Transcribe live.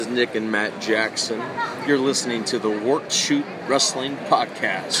Nick and Matt Jackson. You're listening to the Work Shoot Wrestling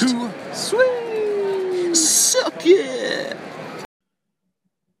Podcast. Too sweet! Suck it!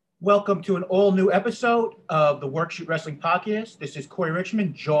 Welcome to an all-new episode of the Work Shoot Wrestling Podcast. This is Corey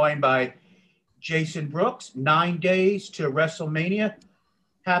Richmond, joined by Jason Brooks. 9 days to WrestleMania.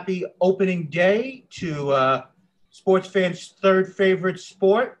 Happy opening day to sports fans' third favorite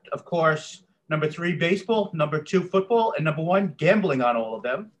sport. Of course, number 3, baseball, number 2, football, and number 1, gambling on all of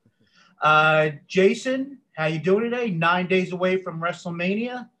them. Jason, how you doing today? 9 days away from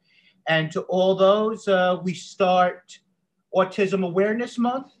WrestleMania. And to all those, we start Autism Awareness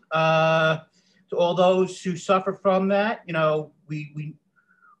Month. To all those who suffer from that, you know, we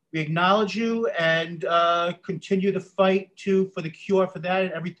acknowledge you and continue the fight for the cure for that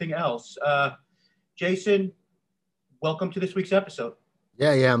and everything else. Jason, welcome to this week's episode.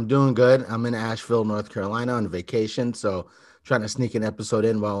 Yeah, I'm doing good. I'm in Asheville, North Carolina on vacation, so trying to sneak an episode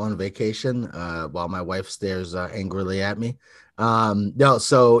in while on vacation, while my wife stares angrily at me.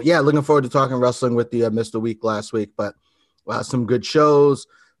 Looking forward to talking wrestling with you. I missed a week last week, but some good shows.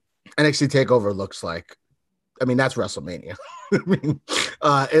 NXT TakeOver looks like, that's WrestleMania.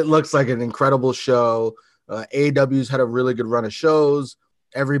 It looks like an incredible show. AEW's had a really good run of shows.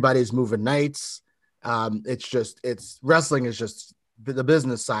 Everybody's moving nights. Wrestling is just, the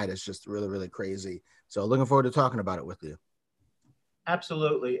business side is just really, really crazy. So looking forward to talking about it with you.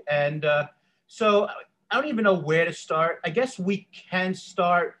 Absolutely. And so I don't even know where to start. I guess we can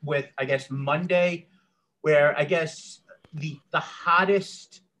start with, Monday, where the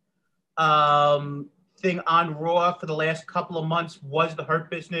hottest thing on Raw for the last couple of months was the Hurt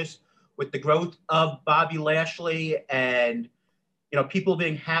Business, with the growth of Bobby Lashley and, people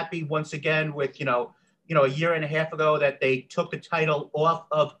being happy once again with, a year and a half ago that they took the title off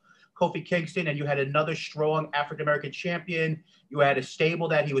of Kofi Kingston, and you had another strong African-American champion. You had a stable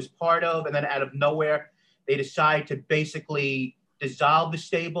that he was part of, and then out of nowhere, they decide to basically dissolve the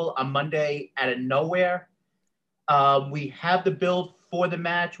stable on Monday out of nowhere. We have the build for the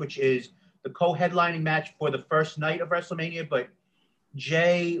match, which is the co-headlining match for the first night of WrestleMania. But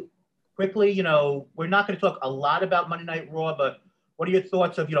Jay, quickly, we're not going to talk a lot about Monday Night Raw, but what are your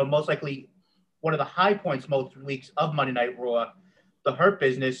thoughts of, most likely one of the high points most weeks of Monday Night Raw, the Hurt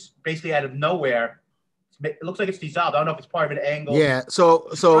Business, basically out of nowhere? It looks like it's dissolved. I don't know if it's part of an angle. Yeah. So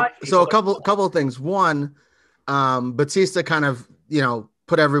a couple of things. One, Batista kind of,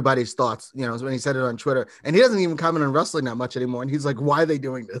 put everybody's thoughts, when he said it on Twitter, and he doesn't even comment on wrestling that much anymore. And he's like, why are they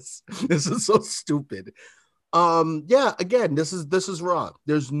doing this? This is so stupid. Again, this is Raw.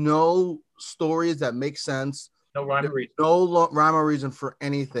 There's no stories that make sense. No rhyme or reason. No rhyme or reason for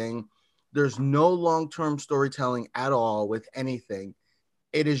anything. There's no long-term storytelling at all with anything.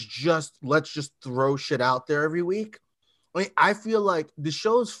 It is just, let's just throw shit out there every week. I feel like the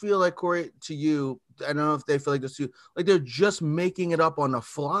shows feel like, Corey, to you, I don't know if they feel like this too, like they're just making it up on the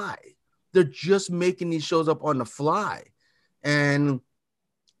fly. They're just making these shows up on the fly. And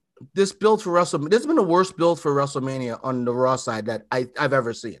this build for WrestleMania, this has been the worst build for WrestleMania on the Raw side that I've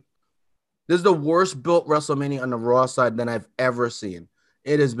ever seen. This is the worst built WrestleMania on the Raw side than I've ever seen.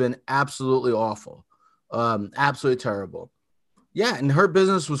 It has been absolutely awful. Absolutely terrible. Yeah, and Hurt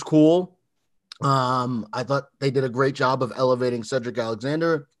Business was cool. I thought they did a great job of elevating Cedric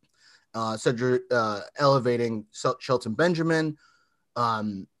Alexander, elevating Shelton Benjamin.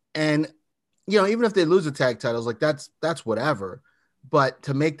 And, even if they lose the tag titles, like that's whatever. But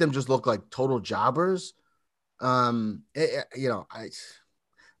to make them just look like total jobbers, maybe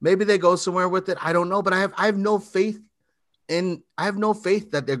they go somewhere with it. I don't know, but I have no faith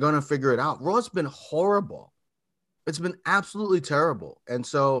that they're going to figure it out. Raw's been horrible. It's been absolutely terrible. And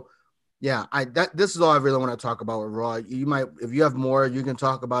so, yeah, this is all I really want to talk about with Raw. You might, if you have more, you can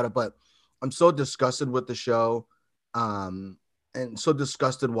talk about it, but I'm so disgusted with the show, and so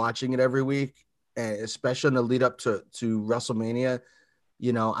disgusted watching it every week, and especially in the lead up to WrestleMania.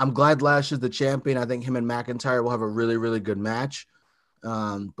 I'm glad Lash is the champion. I think him and McIntyre will have a really, really good match.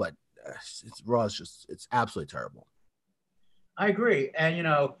 But Raw is just, it's absolutely terrible. I agree. And,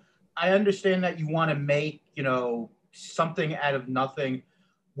 I understand that you want to make, something out of nothing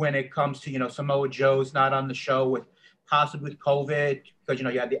when it comes to, Samoa Joe's not on the show with possibly with COVID, because,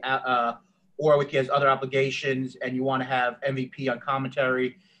 you have the Warwick has other obligations, and you want to have MVP on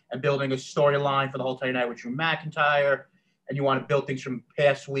commentary and building a storyline for the whole entire night with Drew McIntyre, and you want to build things from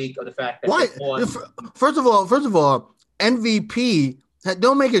past week of the fact that why? First of all, MVP,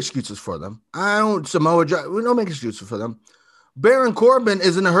 don't make excuses for them. Samoa Joe, we don't make excuses for them. Baron Corbin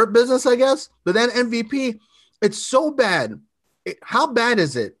is in the Hurt Business, I guess, but then MVP, it's so bad. How bad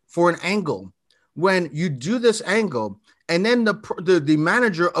is it for an angle when you do this angle And then the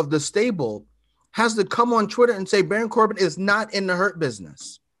manager of the stable has to come on Twitter and say Baron Corbin is not in the Hurt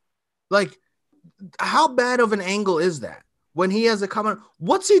business. Like, how bad of an angle is that? When he has a comment,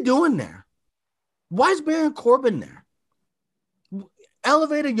 what's he doing there? Why is Baron Corbin there?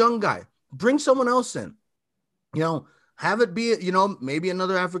 Elevate a young guy. Bring someone else in. Have it be, maybe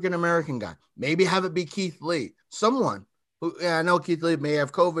another African-American guy. Maybe have it be Keith Lee. Someone who, I know Keith Lee may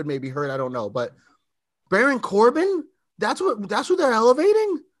have COVID, maybe hurt, I don't know. But Baron Corbin, that's what they're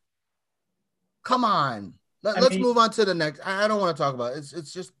elevating? Come on. Let's move on to the next. I don't want to talk about it.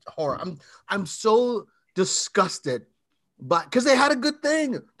 It's just horror. I'm so disgusted. But because they had a good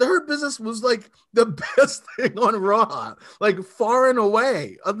thing. The Hurt Business was like the best thing on Raw, like far and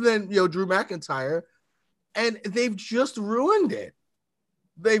away, other than Drew McIntyre. And they've just ruined it.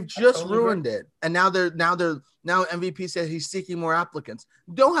 They've just ruined it. And now MVP says he's seeking more applicants.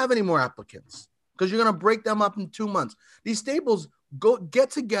 Don't have any more applicants because you're gonna break them up in 2 months. These stables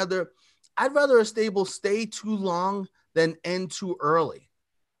get together. I'd rather a stable stay too long than end too early.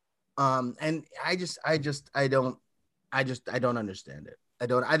 And I don't understand it.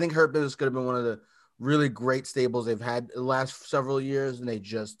 I think Hurt Business could have been one of the really great stables they've had the last several years, and they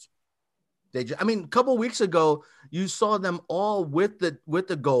just I mean, a couple of weeks ago, you saw them all with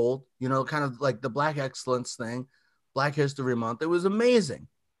the gold, kind of like the Black Excellence thing, Black History Month. It was amazing.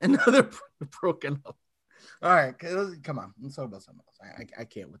 And now they're broken up. All right, come on. Let's talk about something else. I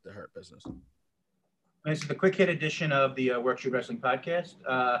can't with the Hurt Business. This is the quick hit edition of the Work Shoot Wrestling podcast.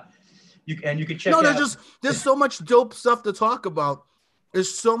 You can check out. No, there's so much dope stuff to talk about.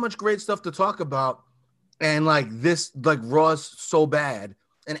 There's so much great stuff to talk about. And Raw's so bad.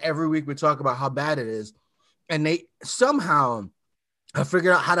 And every week we talk about how bad it is. And they somehow have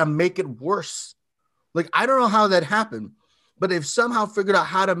figured out how to make it worse. Like, I don't know how that happened, but they've somehow figured out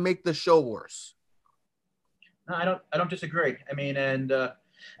how to make the show worse. No, I don't disagree. I mean, and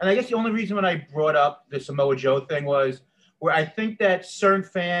I guess the only reason when I brought up the Samoa Joe thing was where I think that certain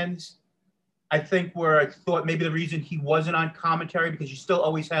fans, thought maybe the reason he wasn't on commentary, because you still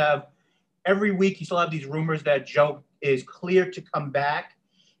always have, every week you still have these rumors that Joe is clear to come back.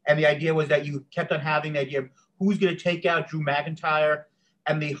 And the idea was that you kept on having the idea of who's going to take out Drew McIntyre.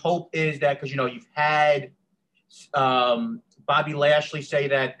 And the hope is that, because, you've had Bobby Lashley say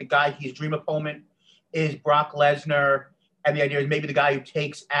that the guy, his dream opponent is Brock Lesnar. And the idea is maybe the guy who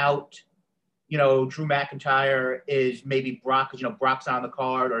takes out, Drew McIntyre is maybe Brock, because, Brock's on the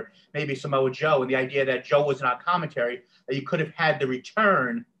card, or maybe Samoa Joe. And the idea that Joe wasn't on commentary, that you could have had the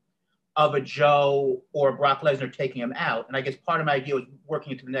return of a Joe or Brock Lesnar taking him out. And I guess part of my idea was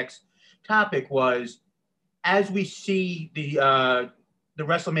working into the next topic was, as we see the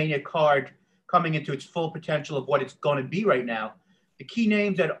WrestleMania card coming into its full potential of what it's going to be right now, the key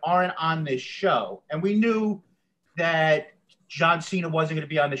names that aren't on this show, and we knew that John Cena wasn't going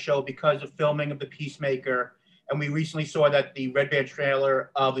to be on the show because of filming of The Peacemaker, and we recently saw that the Red Band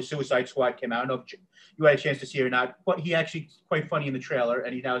trailer of the Suicide Squad came out. I don't know if you had a chance to see it or not, but he actually is quite funny in the trailer,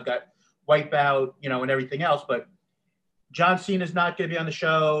 and he now has got Wipeout, and everything else. But John Cena is not going to be on the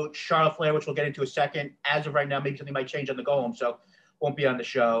show. Charlotte Flair, which we'll get into a second. As of right now, maybe something might change on the go home, so won't be on the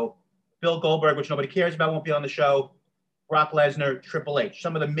show. Bill Goldberg, which nobody cares about, won't be on the show. Brock Lesnar, Triple H.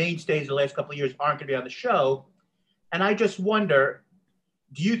 Some of the mainstays of the last couple of years aren't going to be on the show. And I just wonder,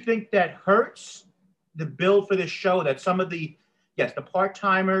 do you think that hurts the build for this show, that some of the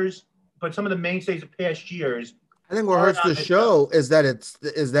part-timers, but some of the mainstays of past years? I think what hurts the show is that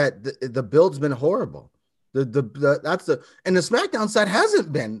the build's been horrible. And the SmackDown side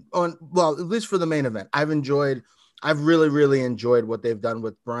hasn't been on, well, at least for the main event. I've really, really enjoyed what they've done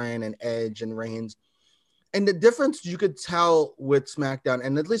with Bryan and Edge and Reigns. And the difference you could tell with SmackDown,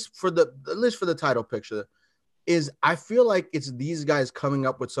 and at least for the title picture, is I feel like it's these guys coming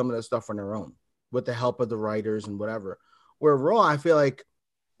up with some of the stuff on their own with the help of the writers and whatever. Where Raw, I feel like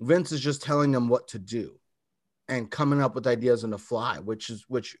Vince is just telling them what to do and coming up with ideas on the fly, which is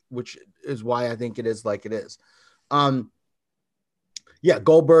why I think it is like it is.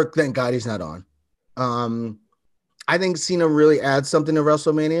 Goldberg, thank God he's not on. I think Cena really adds something to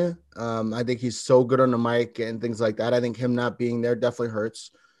WrestleMania. I think he's so good on the mic and things like that. I think him not being there definitely hurts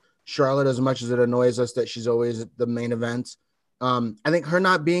Charlotte, as much as it annoys us that she's always at the main event. I think her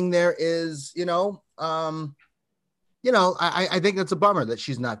not being there is, I think it's a bummer that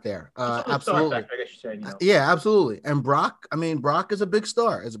she's not there. Absolutely. Factor, I guess you're saying, Yeah, absolutely. And Brock is a big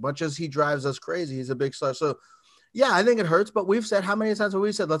star. As much as he drives us crazy, he's a big star. So, yeah, I think it hurts. But we've said, how many times have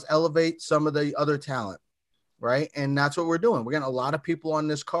we said, let's elevate some of the other talent, right? And that's what we're doing. We're getting a lot of people on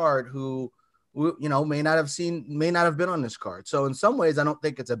this card who may not have been on this card. So in some ways, I don't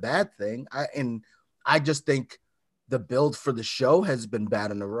think it's a bad thing. I just think the build for the show has been bad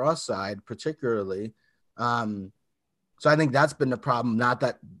on the Raw side, particularly. So I think that's been the problem, not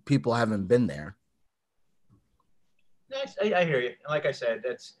that people haven't been there. Yes, I hear you. And like I said,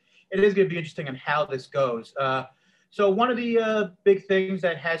 it is going to be interesting on how this goes. So one of the big things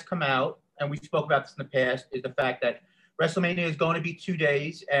that has come out, and we spoke about this in the past, is the fact that WrestleMania is going to be 2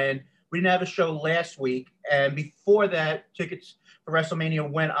 days, and we didn't have a show last week. And before that, tickets for WrestleMania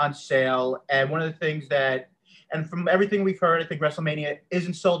went on sale. And one of the things and from everything we've heard, I think WrestleMania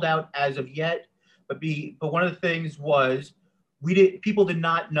isn't sold out as of yet. But one of the things was people did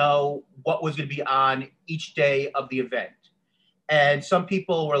not know what was going to be on each day of the event. And some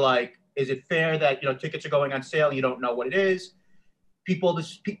people were like, is it fair that, tickets are going on sale and you don't know what it is?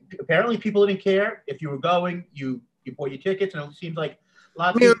 Apparently people didn't care. If you were going, you bought your tickets, and it seems like a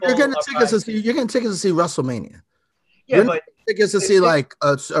lot of people. You're getting tickets to see WrestleMania. Yeah, but tickets to see like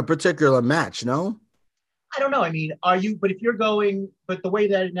a particular match, no? I don't know. I mean, but if you're going, but the way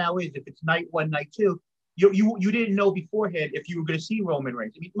that it now is, if it's night 1, night 2, you didn't know beforehand if you were going to see Roman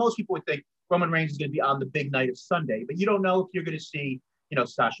Reigns. I mean, most people would think Roman Reigns is going to be on the big night of Sunday, but you don't know if you're going to see,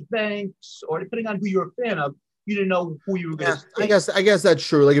 Sasha Banks, or depending on who you're a fan of, you didn't know who you were going to see. I guess that's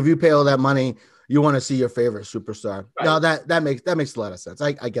true. Like if you pay all that money, you want to see your favorite superstar. Right. No, that makes a lot of sense.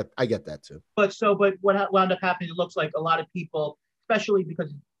 I get that too. But what wound up happening, it looks like a lot of people, especially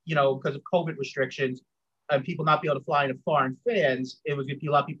because of COVID restrictions and people not be able to fly into foreign fans, it was going to be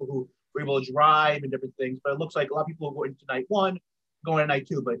a lot of people who were able to drive and different things. But it looks like a lot of people were going to night 1, going to night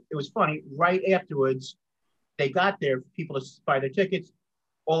 2. But it was funny. Right afterwards, they got there for people to buy their tickets.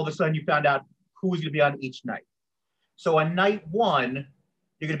 All of a sudden, you found out who was going to be on each night. So on night 1,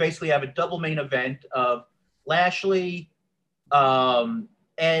 you're going to basically have a double main event of Lashley,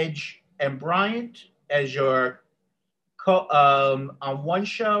 Edge, and Bryant as your on one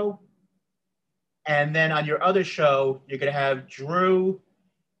show. And then on your other show, you're going to have Drew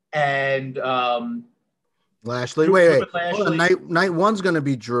and Lashley. Drew Wait. Lashley. Night 1's going to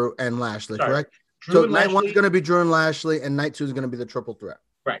be Drew and Lashley, Sorry. correct? Drew so and night Lashley. 1's going to be Drew and Lashley, and night 2 is going to be the triple threat.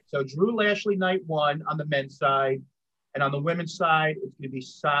 Right. So Drew Lashley night 1 on the men's side, and on the women's side, it's going to be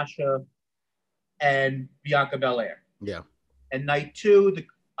Sasha and Bianca Belair. Yeah. And night 2, the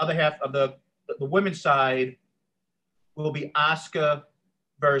other half of the women's side will be Asuka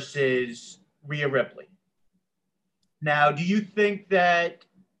versus Rhea Ripley. Now, do you think that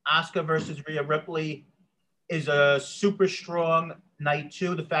Asuka versus Rhea Ripley is a super strong night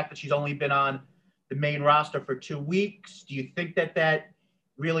 2? The fact that she's only been on the main roster for 2 weeks, do you think that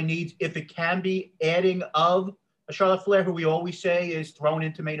really needs, if it can be, adding of a Charlotte Flair, who we always say is thrown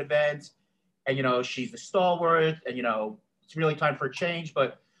into main events, and she's the stalwart, and it's really time for a change.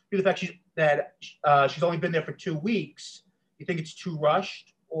 But due to the fact she's only been there for 2 weeks, do you think it's too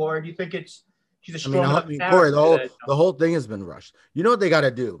rushed, or do you think she's a strong enough Corey, the whole thing has been rushed. You know what they got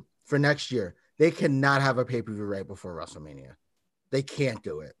to do for next year? They cannot have a pay-per-view right before WrestleMania. They can't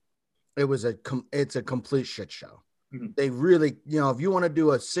do it. It's a complete shit show. Mm-hmm. They really, if you want to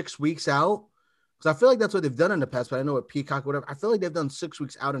do a 6 weeks out, because I feel like that's what they've done in the past, but I know at Peacock, whatever, I feel like they've done 6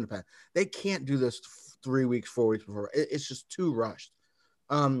 weeks out in the past. They can't do this 3 weeks, 4 weeks before. It's just too rushed.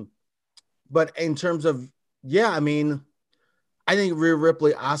 But in terms of, I think Rhea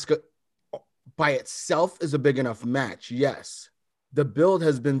Ripley, Asuka by itself is a big enough match. Yes. The build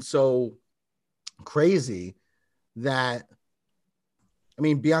has been so crazy that,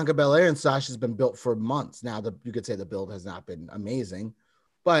 Bianca Belair and Sasha's been built for months now. You could say the build has not been amazing,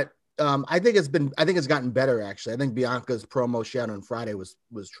 but I think it's gotten better. Actually, I think Bianca's promo she had on Friday was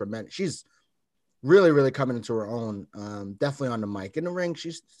tremendous. She's really, really coming into her own. Definitely on the mic. In the ring,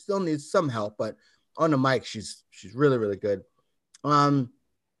 she still needs some help, but on the mic, she's really, really good. I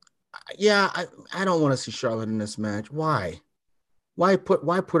don't want to see Charlotte in this match. Why put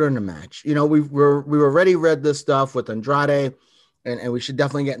her in the match? We already read this stuff with Andrade. And we should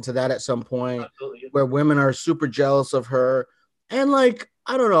definitely get into that at some point. Absolutely. Where women are super jealous of her. And I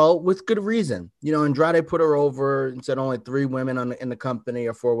don't know, with good reason. Andrade put her over and said only 3 women in the company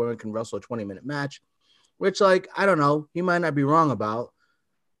or 4 women can wrestle a 20-minute match, which I don't know, he might not be wrong about.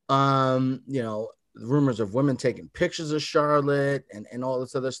 Rumors of women taking pictures of Charlotte and all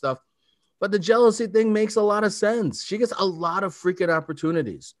this other stuff. But the jealousy thing makes a lot of sense. She gets a lot of freaking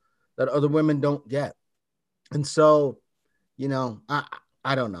opportunities that other women don't get. And so,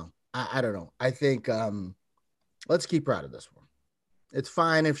 I don't know. I don't know. I think let's keep her out of this one. It's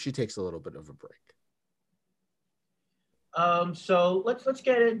fine if she takes a little bit of a break. So let's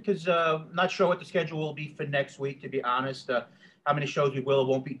get in, because I'm not sure what the schedule will be for next week, to be honest. How many shows we will or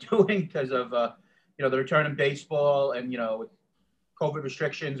won't be doing because of the return in baseball and with COVID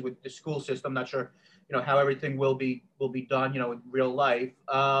restrictions with the school system. Not sure how everything will be done, in real life.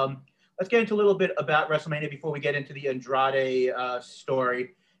 Let's get into a little bit about WrestleMania before we get into the Andrade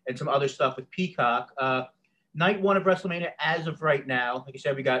story and some other stuff with Peacock. Night one of WrestleMania, as of right now, like I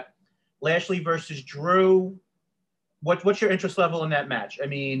said, we got Lashley versus Drew. What's your interest level in that match? I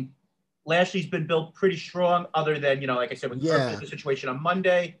mean, Lashley's been built pretty strong, other than, like I said, with the situation on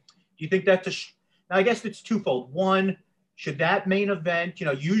Monday. Do you think that's now, I guess it's twofold. One, should that main event,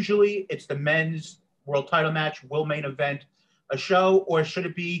 usually it's the men's world title match will main event a show, or should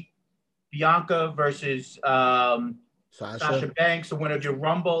it be Bianca versus Sasha Banks, the winner of your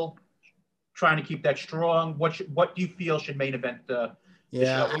Rumble, trying to keep that strong? What do you feel should main event the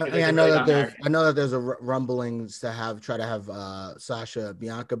show? I know that there's a rumblings to try to have Sasha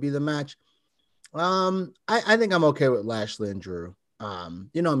Bianca be the match. I think I'm okay with Lashley and Drew.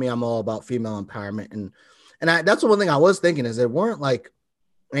 You know me, I'm all about female empowerment, and that's the one thing I was thinking is there weren't like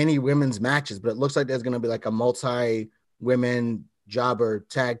any women's matches, but it looks like there's going to be like a multi-women jobber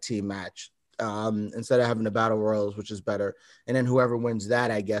tag team match instead of having the battle royals, which is better. And then whoever wins that,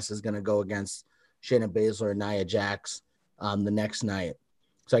 I guess, is going to go against Shayna Baszler and Nia Jax the next night.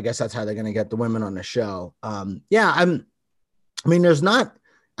 So I guess that's how they're going to get the women on the show. There's not.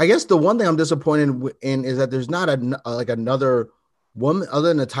 I guess the one thing I'm disappointed in is that there's not another woman other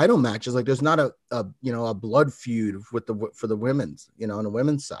than the title matches. Like there's not a blood feud for the women's, on the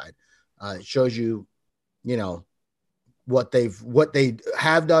women's side. It shows you, what they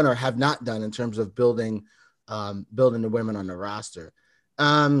have done or have not done in terms of building the women on the roster.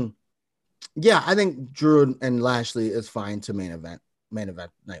 I think Drew and Lashley is fine to main event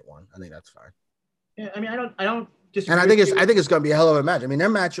night one. I think that's fine. Yeah, I mean, I don't disagree. And I think it's going to be a hell of a match. I mean, their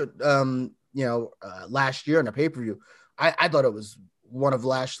match, last year in the pay-per-view, I thought it was one of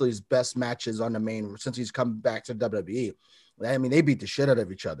Lashley's best matches on the main since he's come back to WWE. I mean, they beat the shit out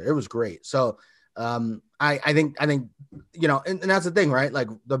of each other. It was great. So I think and that's the thing, right? Like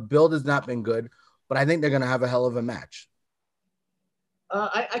the build has not been good, but I think they're going to have a hell of a match.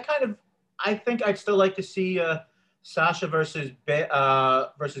 I think I'd still like to see Sasha versus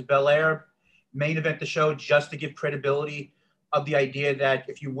Belair main event the show, just to give credibility of the idea that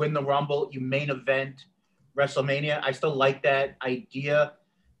if you win the Rumble, you main event WrestleMania. I still like that idea,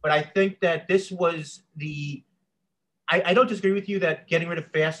 but I think that this was I don't disagree with you that getting rid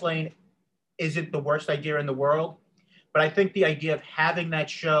of Fastlane isn't the worst idea in the world, but I think the idea of having that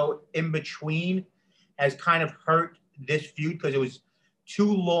show in between has kind of hurt this feud because it was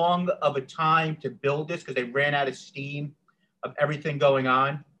too long of a time to build this because they ran out of steam of everything going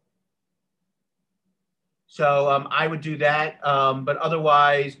on. So I would do that. But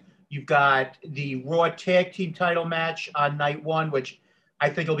otherwise, you've got the Raw Tag Team title match on night one, which I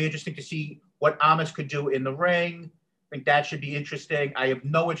think will be interesting to see what Amos could do in the ring. I think that should be interesting. I have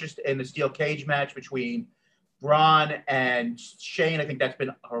no interest in the steel cage match between Braun and Shane. I think that's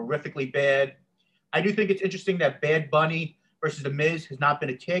been horrifically bad. I do think it's interesting that Bad Bunny versus The Miz has not been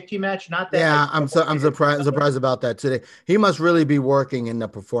a tag team match. Not that. Yeah, I'm surprised about that today. He must really be working in the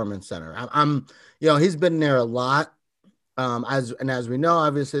Performance Center. He's been there a lot. As we know,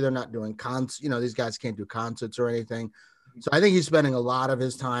 obviously they're not doing concerts. These guys can't do concerts or anything. So I think he's spending a lot of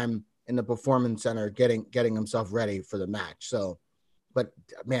his time in the Performance Center getting himself ready for the match. So, but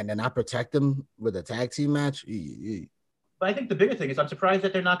man, to not protect him with a tag team match. But I think the bigger thing is I'm surprised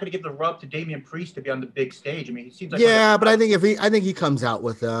that they're not going to give the rub to Damian Priest to be on the big stage. I mean, he seems like but I think he comes out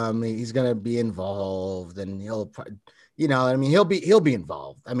with them, he's going to be involved, and he'll be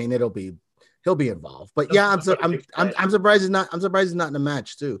involved. I mean, he'll be involved. But yeah, I'm surprised he's not. I'm surprised he's not in the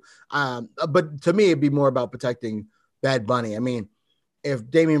match too. But to me, it'd be more about protecting Bad Bunny. I mean, if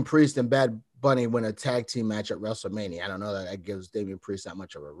Damian Priest and Bad Bunny win a tag team match at WrestleMania, I don't know that gives Damian Priest that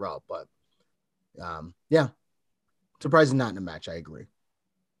much of a rub. But surprising not in a match. I agree.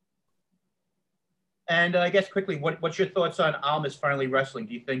 And I guess quickly, what's your thoughts on Almas finally wrestling?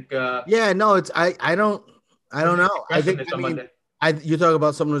 Do you think? I don't know. You talk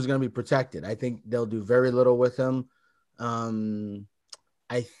about someone who's going to be protected. I think they'll do very little with him.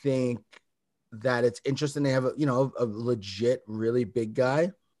 I think that it's interesting. They have a legit, really big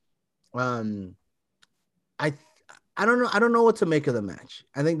guy. I don't know. I don't know what to make of the match.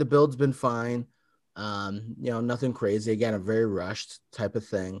 I think the build's been fine. Nothing crazy. Again, a very rushed type of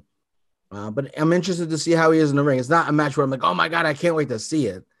thing. But I'm interested to see how he is in the ring. It's not a match where I'm like, oh my God, I can't wait to see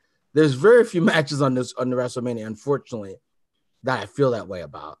it. There's very few matches on the WrestleMania, unfortunately, that I feel that way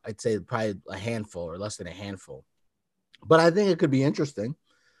about. I'd say probably a handful or less than a handful. But I think it could be interesting.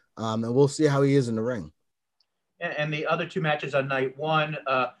 And we'll see how he is in the ring. And the other two matches on night one,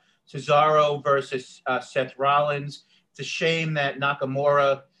 Cesaro versus Seth Rollins. It's a shame that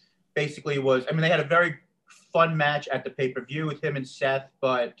Nakamura basically was, I mean, they had a very fun match at the pay-per-view with him and Seth,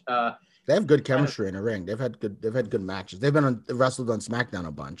 but they have good chemistry in the ring. They've had good matches. They've wrestled on SmackDown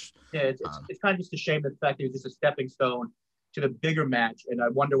a bunch. Yeah, it's kind of just a shame that the fact that it was just a stepping stone to the bigger match, and I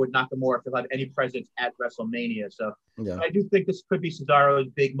wonder with Nakamura if he'll have any presence at WrestleMania. So yeah. I do think this could be Cesaro's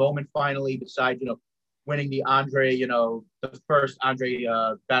big moment finally, besides, winning the Andre, the first Andre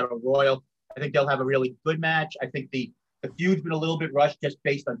Battle Royal. I think they'll have a really good match. I think the feud's been a little bit rushed just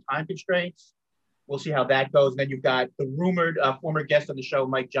based on time constraints. We'll see how that goes. And then you've got the rumored former guest on the show,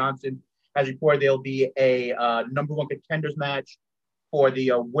 Mike Johnson, has reported there'll be a number one contenders match for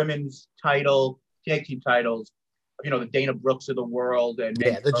the women's title, tag team titles, the Dana Brooks of the world, and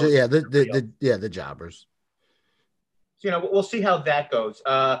the jobbers. So we'll see how that goes.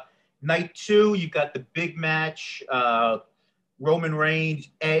 Night 2, you got the big match, Roman Reigns,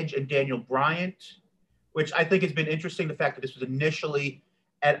 Edge, and Daniel Bryant, which I think has been interesting. The fact that this was initially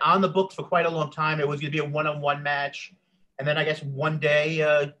on the books for quite a long time. It was going to be a one-on-one match, and then I guess one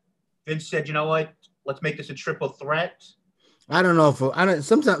day Vince said, "You know what? Let's make this a triple threat." I don't know if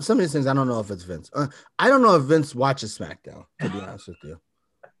sometimes some of these things I don't know if it's Vince. I don't know if Vince watches SmackDown, to be honest with you.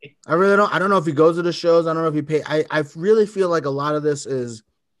 I really don't. I don't know if he goes to the shows. I don't know if he pay. I really feel like a lot of this is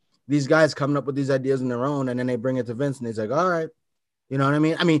these guys coming up with these ideas on their own, and then they bring it to Vince, and he's like, "All right." You know what I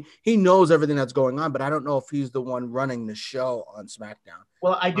mean? I mean, he knows everything that's going on, but I don't know if he's the one running the show on SmackDown.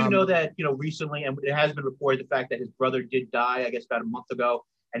 Well, I do know that, recently, and it has been reported, the fact that his brother did die, I guess, about a month ago,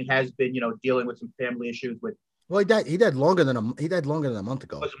 and he has been, dealing with some family issues with. Well, he died longer than a month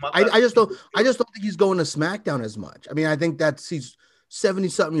ago. I just don't think he's going to SmackDown as much. I mean, I think he's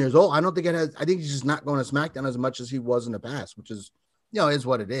 70-something years old. I don't think I think he's just not going to SmackDown as much as he was in the past, which is, is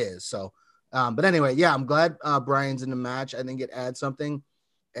what it is. So. But anyway, yeah, I'm glad Bryan's in the match. I think it adds something.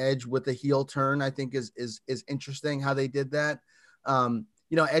 Edge with the heel turn, I think is interesting how they did that.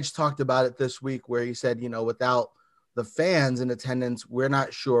 Edge talked about it this week where he said, without the fans in attendance, we're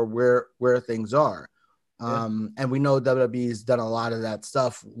not sure where things are. And we know WWE's done a lot of that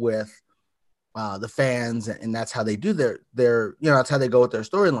stuff with the fans, and that's how they do their that's how they go with their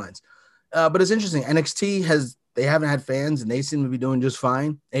storylines. But it's interesting. NXT they haven't had fans, and they seem to be doing just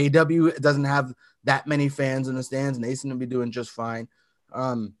fine. AEW doesn't have that many fans in the stands, and they seem to be doing just fine.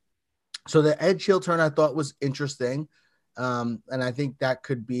 So the Edge heel turn I thought was interesting, and I think that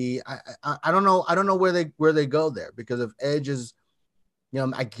could be. I don't know where they go there, because if Edge is,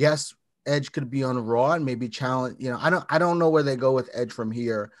 I guess Edge could be on Raw and maybe challenge. I don't know where they go with Edge from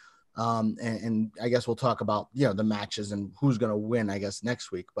here. And I guess we'll talk about the matches and who's going to win, I guess,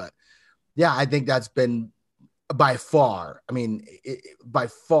 next week. But yeah, I think that's been by far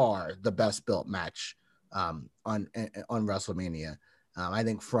the best built match on WrestleMania. I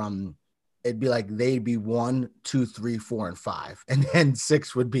think it'd be like they'd be 1, 2, 3, 4, and 5, and then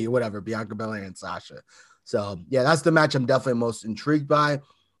 6 would be whatever, Bianca Belair and Sasha. So yeah, that's the match I'm definitely most intrigued by.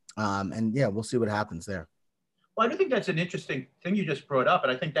 And yeah, we'll see what happens there. Well, I do think that's an interesting thing you just brought up,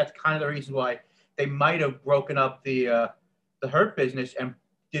 and I think that's kind of the reason why they might have broken up the Hurt Business and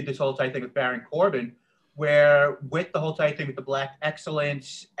did this whole type thing with Baron Corbin, where with the whole type thing with the Black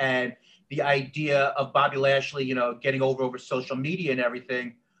Excellence and the idea of Bobby Lashley, getting over social media and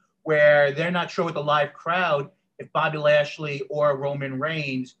everything, where they're not sure with the live crowd if Bobby Lashley or Roman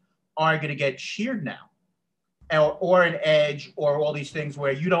Reigns are going to get cheered now, or an Edge, or all these things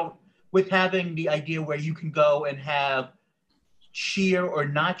where you don't. With having the idea where you can go and have cheer or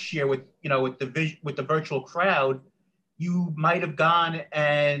not cheer with the virtual crowd, you might have gone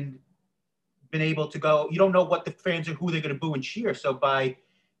and been able to go. You don't know what the fans are, who they're going to boo and cheer. So by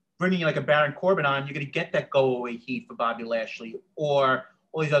bringing like a Baron Corbin on, you're going to get that go away heat for Bobby Lashley or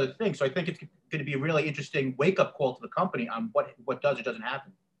all these other things. So I think it's going to be a really interesting wake up call to the company on what does or doesn't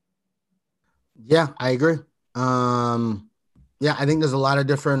happen. Yeah, I agree. Yeah, I think there's a lot of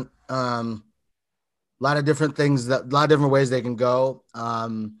different things, a lot of different ways they can go.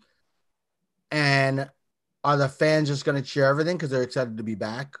 And are the fans just going to cheer everything because they're excited to be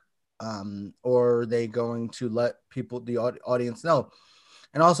back? Or are they going to let the audience know?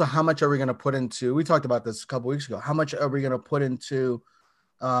 And also, how much are we going to put into, we talked about this a couple weeks ago, how much are we going to put into,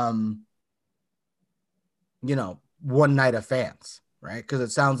 one night of fans, right? Because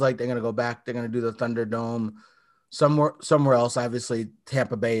it sounds like they're going to go back. They're going to do the Thunderdome somewhere else. Obviously,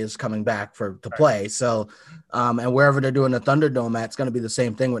 Tampa Bay is coming back to play. So, and wherever they're doing the Thunderdome at, it's going to be the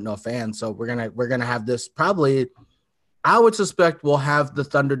same thing with no fans. So we're gonna have this probably. I would suspect we'll have the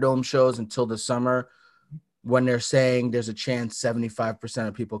Thunderdome shows until the summer, when they're saying there's a chance 75%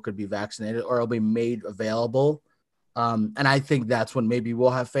 of people could be vaccinated or it'll be made available. And I think that's when maybe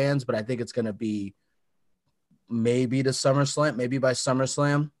we'll have fans, but I think it's going to be maybe by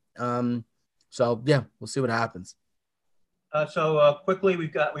SummerSlam. So yeah, we'll see what happens. So quickly,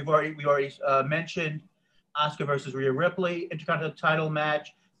 we already mentioned Oscar versus Rhea Ripley, Intercontinental title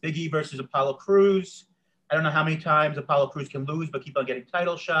match, Big E versus Apollo Crews. I don't know how many times Apollo Crews can lose, but keep on getting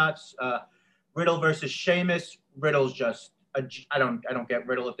title shots. Riddle versus Sheamus. Riddle's just I don't get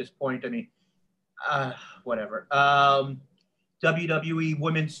Riddle at this point. I mean, whatever. WWE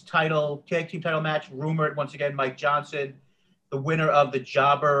Women's Title Tag Team Title match rumored once again. Mike Johnson, the winner of the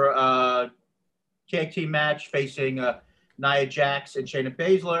Jobber Tag Team match, facing Nia Jax and Shayna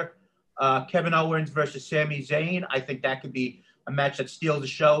Baszler. Kevin Owens versus Sami Zayn. I think that could be a match that steals the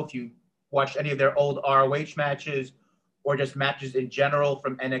show. If you watched any of their old ROH matches or just matches in general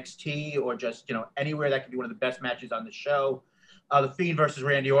from NXT or just, anywhere, that could be one of the best matches on the show. The Fiend versus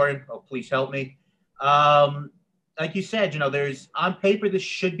Randy Orton. Oh, please help me. Like you said, there's on paper, this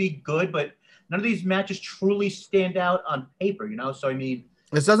should be good, but none of these matches truly stand out on paper, So, I mean,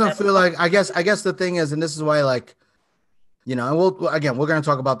 this doesn't feel like, I guess the thing is, and this is why, like, and we're going to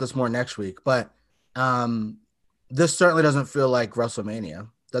talk about this more next week, but this certainly doesn't feel like WrestleMania.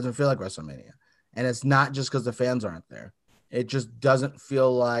 Doesn't feel like WrestleMania. And it's not just because the fans aren't there. It just doesn't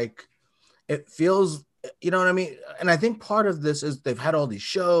feel like it feels, you know what I mean? And I think part of this is they've had all these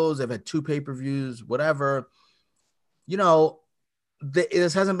shows, they've had 2 pay-per-views, whatever.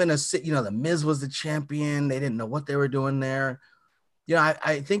 This hasn't been the Miz was the champion. They didn't know what they were doing there.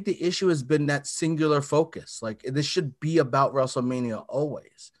 I think the issue has been that singular focus. Like, this should be about WrestleMania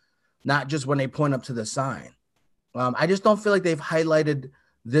always, not just when they point up to the sign. I just don't feel like they've highlighted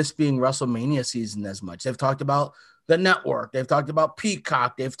this being WrestleMania season as much. They've talked about the network. They've talked about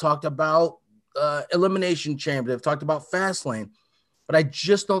Peacock. They've talked about Elimination Chamber. They've talked about Fastlane. But I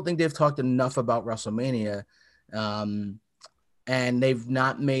just don't think they've talked enough about WrestleMania. And they've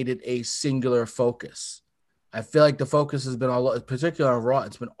not made it a singular focus. I feel like the focus has been particularly on Raw.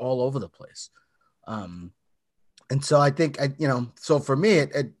 It's been all over the place. And so I think, so for me,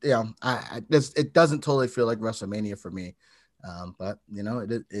 it doesn't totally feel like WrestleMania for me. But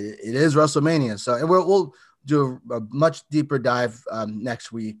it is WrestleMania. So, and we'll do a much deeper dive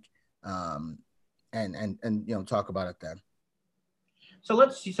next week, and talk about it then. So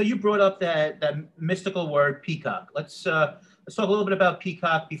let's see. So you brought up that mystical word Peacock. Let's talk a little bit about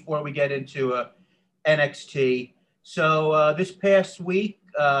Peacock before we get into NXT. So this past week,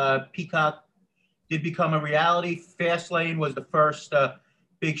 Peacock did become a reality. Fastlane was the first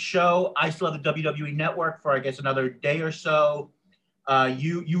big show. I still have the WWE Network for, I guess, another day or so.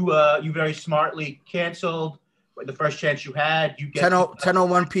 You very smartly canceled the first chance you had. You get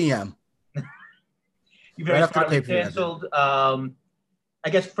 10:01 p.m. You very smartly canceled. I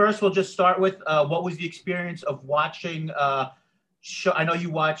guess first we'll just start with what was the experience of watching show? I know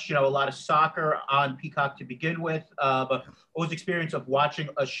you watch, a lot of soccer on Peacock to begin with, but what was the experience of watching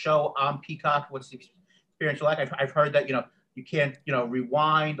a show on Peacock? What's the experience like? I've heard that, you can't,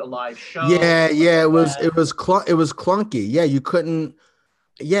 rewind a live show. Yeah, it was clunky. Yeah, you couldn't.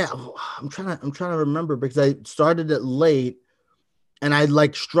 Yeah, I'm trying to remember because I started it late, and I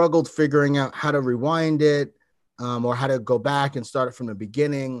struggled figuring out how to rewind it, or how to go back and start it from the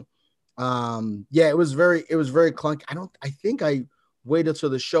beginning. It was very clunky. I think I waited till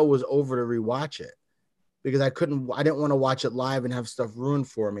the show was over to rewatch it because I didn't want to watch it live and have stuff ruined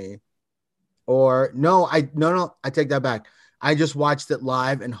for me. Or I take that back. I just watched it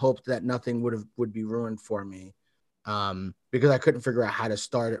live and hoped that nothing would be ruined for me. Because I couldn't figure out how to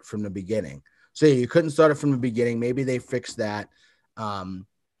start it from the beginning. So you couldn't start it from the beginning. Maybe they fixed that.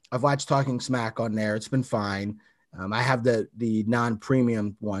 I've watched Talking Smack on there. It's been fine. I have the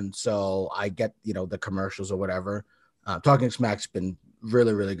non-premium one, so I get, the commercials or whatever. Talking Smack's been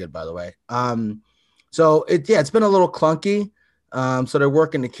really, really good, by the way. So it's been a little clunky. So they're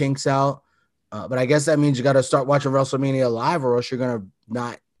working the kinks out. But I guess that means you got to start watching WrestleMania live, or else you're going to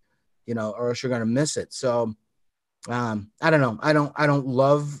not, or else you're going to miss it. So I don't know. I don't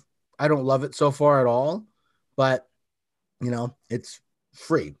love it so far at all, but it's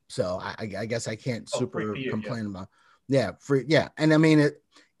free. So I guess I can't complain about. Yeah, free. Yeah. And I mean,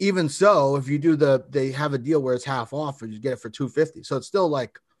 even so, if you do they have a deal where it's half off, or you get it for $250. So it's still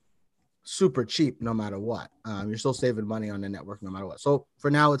super cheap no matter what. You're still saving money on the network no matter what. So for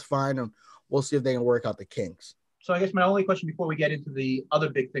now it's fine. And we'll see if they can work out the kinks. So I guess my only question before we get into the other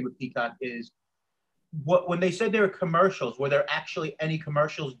big thing with Peacock is, when they said there were commercials, were there actually any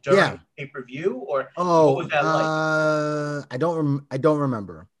commercials during pay-per-view, or what was that like? I don't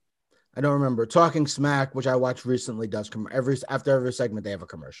remember. Talking Smack, which I watched recently, does after every segment they have a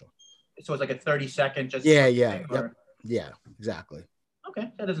commercial. So it's like a 30-second just yeah, exactly.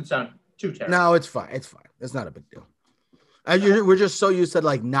 Okay, that doesn't sound too terrible. No, it's fine. It's not a big deal. We're just so used to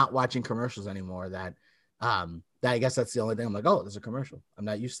like not watching commercials anymore that I guess that's the only thing. I'm like, oh, there's a commercial. I'm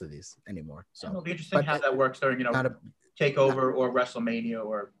not used to these anymore. So it'll be interesting how that works during, Takeover or WrestleMania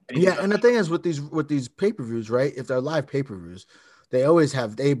or anything else. And the thing is with these pay-per-views, right? If they're live pay-per-views,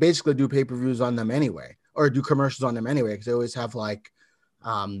 they basically do pay-per-views on them anyway, or do commercials on them anyway, because they always have like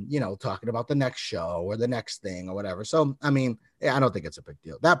talking about the next show or the next thing or whatever. So I mean, I don't think it's a big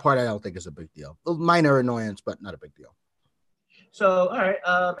deal. That part I don't think is a big deal. Minor annoyance, but not a big deal. So all right,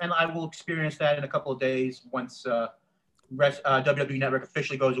 and I will experience that in a couple of days once WWE Network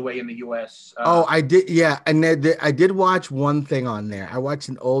officially goes away in the U.S. I did, yeah, and I did watch one thing on there. I watched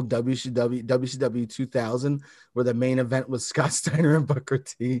an old WCW 2000 where the main event was Scott Steiner and Booker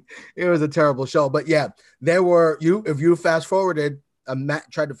T. It was a terrible show, but yeah, there were if you fast forwarded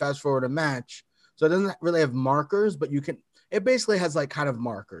tried to fast forward a match, so it doesn't really have markers, but it basically has like kind of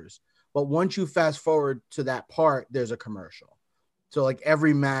markers. But once you fast forward to that part, there's a commercial. So like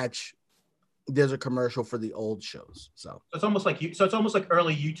every match, there's a commercial for the old shows. So it's almost like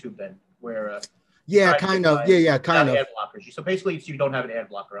early YouTube then, where kind of. Ad blockers. So basically, you don't have an ad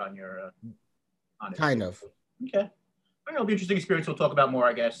blocker on your on it. Kind of. Okay. It'll be an interesting experience. We'll talk about more,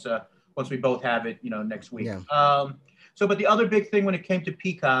 I guess, once we both have it, next week. Yeah. But the other big thing when it came to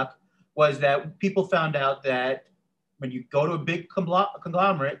Peacock was that people found out that when you go to a big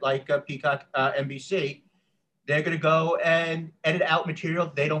conglomerate like Peacock, NBC, they're going to go and edit out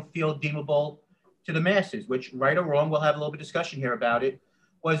material they don't feel deemable to the masses, which, right or wrong, we'll have a little bit of discussion here about it,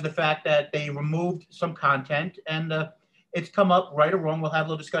 was the fact that they removed some content. And it's come up, right or wrong, we'll have a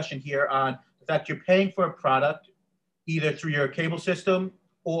little discussion here on the fact you're paying for a product either through your cable system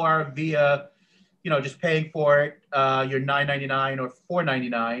or via, just paying for it, your $9.99 or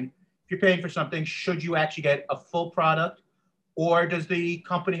 $4.99. If you're paying for something, should you actually get a full product, or does the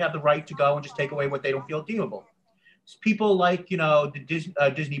company have the right to go and just take away what they don't feel deemable? People like,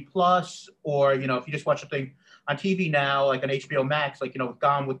 the Disney Plus, or, if you just watch something on TV now, like on HBO Max, like,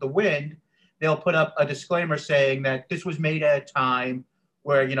 Gone with the Wind, they'll put up a disclaimer saying that this was made at a time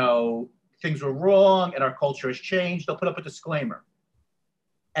where, things were wrong and our culture has changed. They'll put up a disclaimer.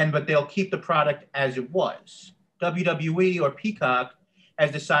 But they'll keep the product as it was. WWE or Peacock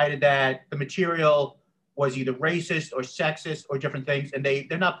has decided that the material was either racist or sexist or different things, and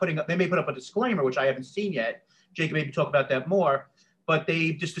they're not putting up. They may put up a disclaimer, which I haven't seen yet. Jake can maybe talk about that more, but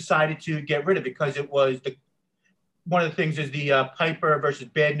they just decided to get rid of it because it was one of the things is the Piper versus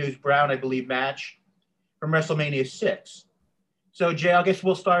Bad News Brown, I believe, match from WrestleMania 6. So Jay, I guess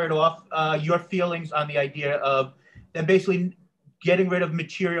we'll start it off. Your feelings on the idea of them basically getting rid of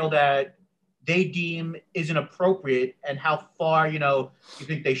material that they deem isn't appropriate, and how far, you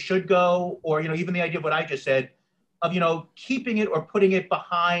think they should go, or, even the idea of what I just said of, keeping it or putting it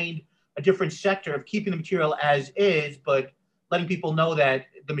behind a different sector of keeping the material as is, but letting people know that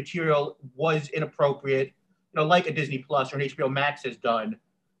the material was inappropriate, like a Disney Plus or an HBO Max has done.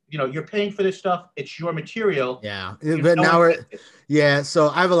 You're paying for this stuff. It's your material. Yeah. But now so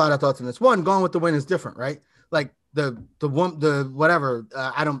I have a lot of thoughts on this. One, Gone with the Wind is different, right? Like the whatever,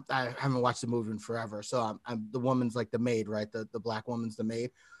 I haven't watched the movie in forever. So I'm the woman's like the maid, right? The black woman's the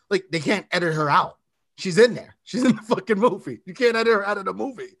maid. Like they can't edit her out. She's in there. She's in the fucking movie. You can't edit her out of the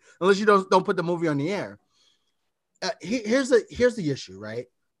movie unless you don't put the movie on the air. Here's the issue, right?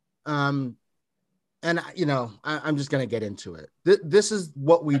 I'm just gonna get into it. This is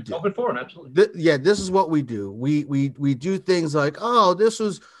what we do. Open forum, absolutely. This is what we do. We do things like, oh, this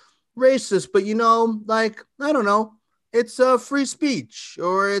was racist, but like, I don't know, it's free speech,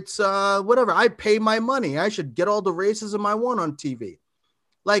 or it's whatever. I pay my money. I should get all the racism I want on TV.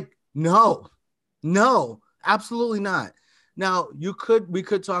 Like, no, absolutely not. Now, we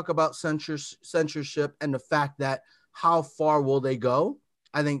could talk about censorship and the fact that how far will they go?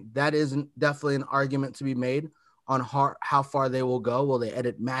 I think that isn't definitely an argument to be made on how far they will go. Will they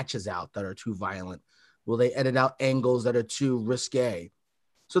edit matches out that are too violent? Will they edit out angles that are too risque?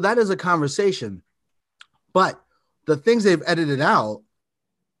 So that is a conversation. But the things they've edited out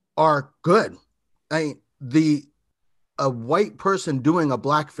are good. I mean, a white person doing a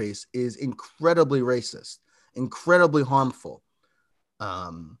blackface is incredibly racist, incredibly harmful.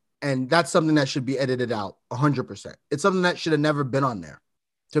 And that's something that should be edited out 100%. It's something that should have never been on there,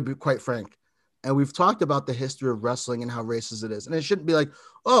 to be quite frank. And we've talked about the history of wrestling and how racist it is. And it shouldn't be like,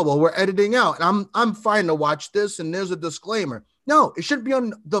 oh, well, we're editing out and I'm fine to watch this and there's a disclaimer. No, it shouldn't be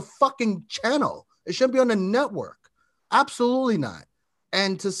on the fucking channel. It shouldn't be on the network. Absolutely not.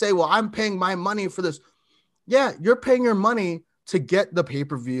 And to say, well, I'm paying my money for this. Yeah, you're paying your money to get the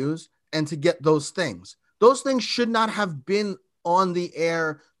pay-per-views and to get those things. Those things should not have been on the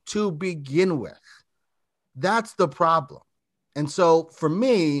air to begin with. That's the problem. And so for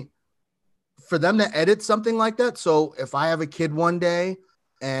me, for them to edit something like that. So if I have a kid one day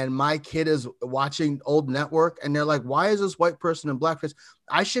and my kid is watching old network and they're like, why is this white person in blackface?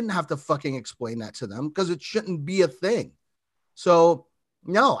 I shouldn't have to fucking explain that to them because it shouldn't be a thing. So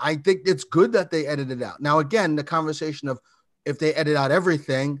no, I think it's good that they edited it out. Now, again, the conversation of if they edit out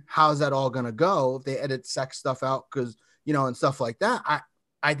everything, how's that all going to go? If they edit sex stuff out, because, and stuff like that,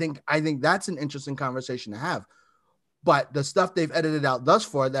 I think that's an interesting conversation to have. But the stuff they've edited out thus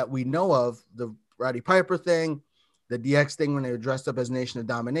far that we know of, the Roddy Piper thing, the DX thing when they were dressed up as Nation of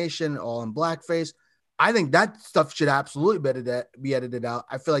Domination, all in blackface, I think that stuff should absolutely be edited out.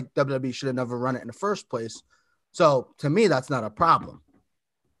 I feel like WWE should have never run it in the first place. So to me, that's not a problem.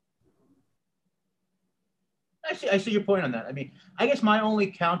 I see your point on that. I mean, I guess my only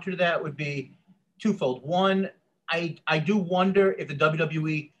counter to that would be twofold. One, I do wonder if the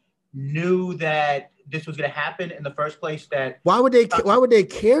WWE knew that this was going to happen in the first place. That why would they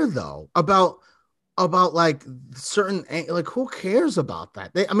care though about like certain, like, who cares about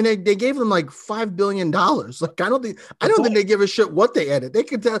that? They gave them like $5 billion. Like, I don't think they give a shit what they edit. They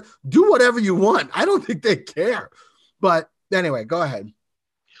could do whatever you want. I don't think they care. But anyway, go ahead.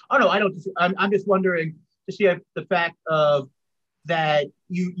 Oh no, I don't. I'm just wondering to see if the fact of that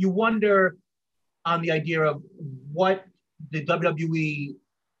you wonder on the idea of what the WWE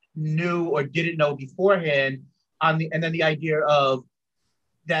knew or didn't know beforehand and then the idea of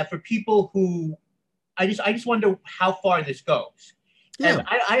that for people who I just wonder how far this goes. Yeah. And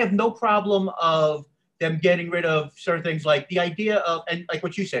I have no problem of them getting rid of certain things, like the idea of, and like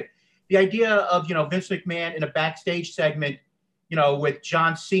what you said, the idea of, Vince McMahon in a backstage segment, with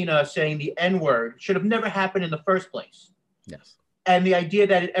John Cena saying the N-word should have never happened in the first place. Yes. And the idea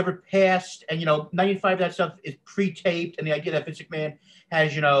that it ever passed, and 95 of that stuff is pre-taped, and the idea that Vince McMahon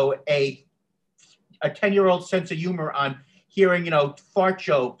has a 10-year-old sense of humor on hearing fart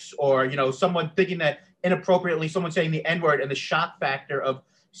jokes or someone thinking that inappropriately someone saying the N-word, and the shock factor of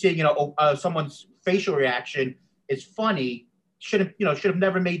seeing someone's facial reaction is funny should have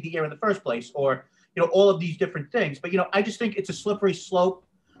never made the air in the first place, or all of these different things. But I just think it's a slippery slope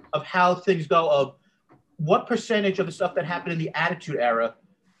of how things go, of what percentage of the stuff that happened in the Attitude Era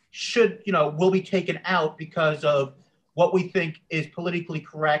will be taken out because of what we think is politically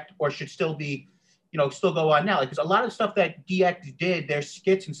correct or should still be, still go on now. Because a lot of stuff that DX did, their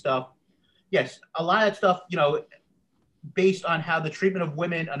skits and stuff, yes, a lot of that stuff, based on how the treatment of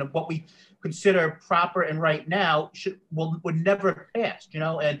women and what we consider proper and right now would never have passed,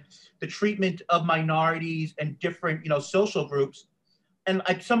 and the treatment of minorities and different, social groups. And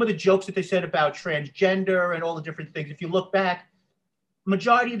like some of the jokes that they said about transgender and all the different things, if you look back,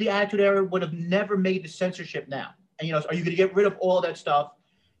 majority of the Attitude Era would have never made the censorship now. And, are you going to get rid of all of that stuff?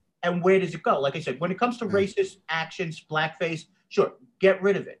 And where does it go? Like I said, when it comes to racist actions, blackface, sure, get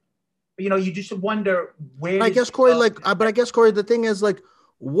rid of it. But, you just wonder where. I guess, Corey, the thing is, like,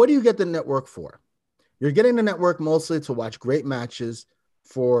 what do you get the network for? You're getting the network mostly to watch great matches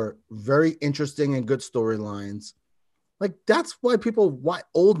for very interesting and good storylines. Like, that's why people watch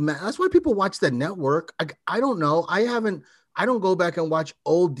that's why people watch the network. I don't know. I don't go back and watch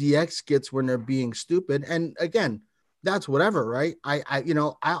old DX skits when they're being stupid. And again, that's whatever, right?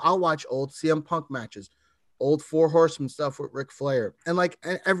 I'll watch old CM Punk matches, old Four Horsemen stuff with Ric Flair. And like,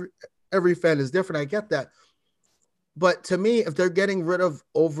 every fan is different. I get that. But to me, if they're getting rid of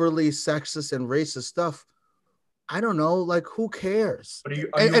overly sexist and racist stuff, I don't know, like, who cares?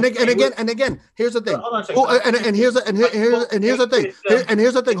 And again, here's the thing. Hold on a second. And here's the thing.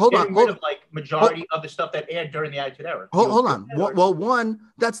 Here's the thing. Hold on. Like majority of the stuff that aired during the Attitude Era. Hold on. Well, one,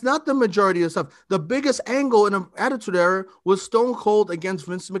 that's not the majority of stuff. The biggest angle in the Attitude Era was Stone Cold against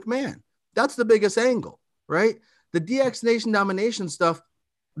Vince McMahon. That's the biggest angle, right? The DX Nation Domination stuff,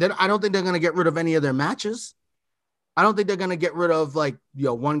 then I don't think they're going to get rid of any of their matches. I don't think they're going to get rid of, like,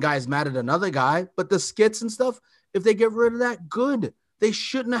 one guy's mad at another guy, but the skits and stuff, if they get rid of that, good. They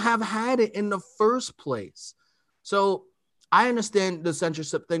shouldn't have had it in the first place. So I understand the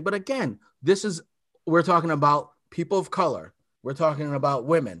censorship thing, but again, we're talking about people of color. We're talking about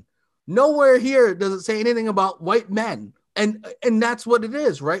women. Nowhere here does it say anything about white men. And that's what it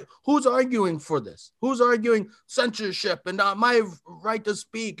is, right? Who's arguing for this? Who's arguing censorship and my right to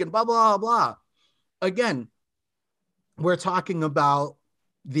speak and blah, blah, blah. Again, we're talking about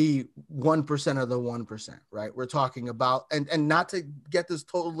the 1% of the 1%, right? We're talking about, and not to get this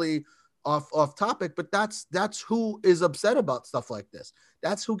totally off topic, but that's who is upset about stuff like this.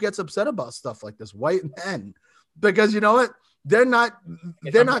 That's who gets upset about stuff like this, white men, because you know what? They're not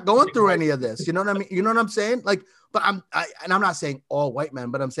going through any of this. You know what I mean? You know what I'm saying? Like, but I'm not saying all white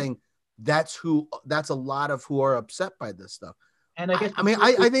men, but I'm saying that's a lot of who are upset by this stuff. And I guess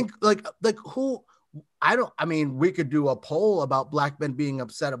I think like who I mean, we could do a poll about black men being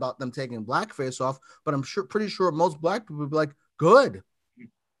upset about them taking blackface off, but I'm pretty sure most black people would be like, good.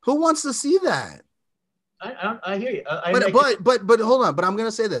 Who wants to see that? I hear you. But hold on. But I'm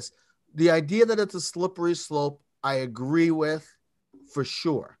gonna say this: the idea that it's a slippery slope, I agree with for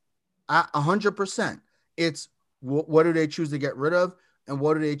sure, 100%. It's what do they choose to get rid of, and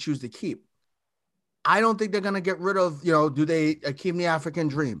what do they choose to keep? I don't think they're gonna get rid of. Do they keep the African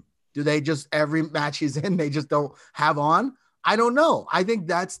Dream? Do they just every match he's in, they just don't have on? I don't know. I think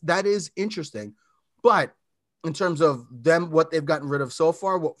that is interesting, but in terms of them, what they've gotten rid of so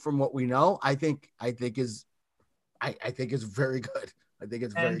far, from what we know, I think is very good. I think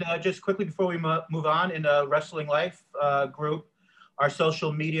it's very good. Just quickly before we move on, in the Wrestling Life group, our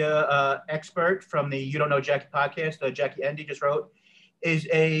social media expert from the You Don't Know Jackie podcast, Jackie Endy, just wrote,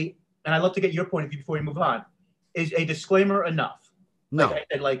 and I'd love to get your point of view before we move on, is a disclaimer enough? No.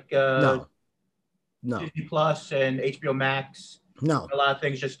 Like I said, no. Disney Plus and HBO Max. No, a lot of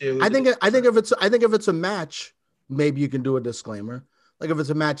things just do. I think if it's a match, maybe you can do a disclaimer. Like if it's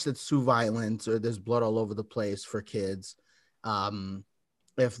a match that's too violent or there's blood all over the place for kids.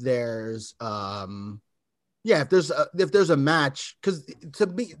 If there's if there's a match, because to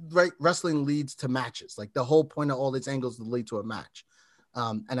me, right, wrestling leads to matches. Like the whole point of all these angles to lead to a match.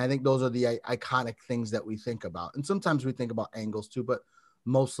 And I think those are the iconic things that we think about. And sometimes we think about angles too, but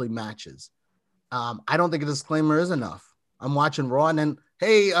mostly matches. I don't think a disclaimer is enough. I'm watching Raw and then,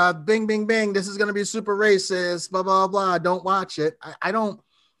 hey, bing, bing, bing, this is going to be super racist, blah, blah, blah. Don't watch it. I don't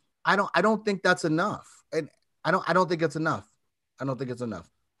think that's enough. And I don't think it's enough. I don't think it's enough.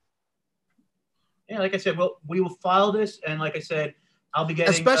 Yeah, like I said, well, we will file this. And like I said, I'll be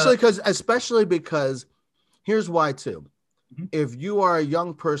getting... Especially because here's why too. Mm-hmm. If you are a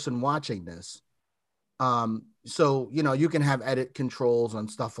young person watching this, so, you can have edit controls and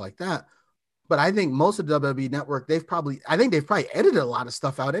stuff like that. But I think most of the WWE Network, they've probably edited a lot of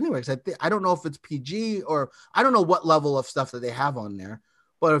stuff out anyway. I don't know if it's PG or I don't know what level of stuff that they have on there.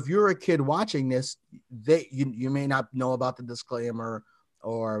 But if you're a kid watching this, you may not know about the disclaimer,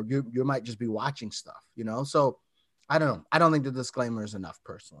 or you might just be watching stuff, So I don't know. I don't think the disclaimer is enough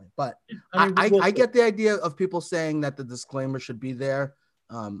personally. But I get the idea of people saying that the disclaimer should be there,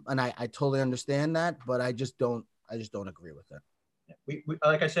 and I totally understand that. But I just don't agree with it. We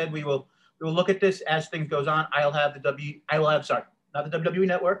like I said, we will look at this as things goes on. Not the WWE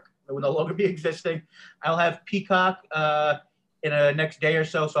Network. It will no longer be existing. I'll have Peacock in the next day or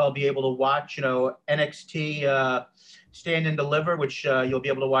so I'll be able to watch, NXT Stand and Deliver, which you'll be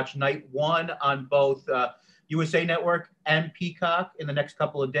able to watch night 1 on both USA Network and Peacock in the next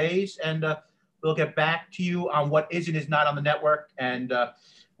couple of days. And we'll get back to you on what is and is not on the network. And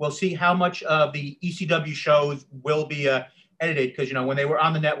we'll see how much of the ECW shows will be edited. Because, when they were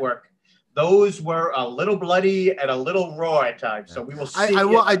on the network, those were a little bloody and a little raw at times. So we will see.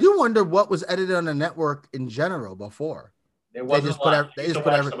 I do wonder what was edited on the network in general before. They just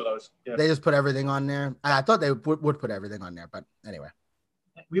put everything on there. I thought they would put everything on there, but anyway.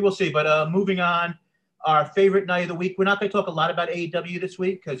 We will see. But moving on, our favorite night of the week. We're not going to talk a lot about AEW this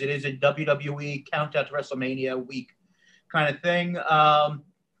week because it is a WWE countdown to WrestleMania week kind of thing.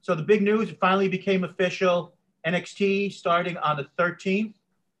 So the big news, it finally became official. NXT starting on the 13th.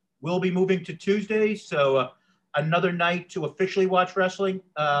 We'll be moving to Tuesdays, so another night to officially watch wrestling.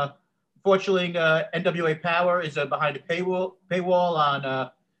 Fortunately, NWA Power is behind a paywall on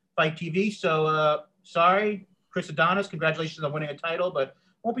Fight TV. So sorry, Chris Adonis, congratulations on winning a title, but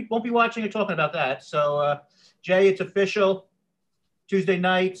won't be watching or talking about that. So Jay, it's official. Tuesday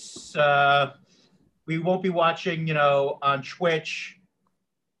nights. We won't be watching, on Twitch.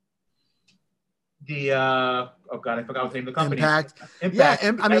 I forgot what the name of the company. Impact. Yeah,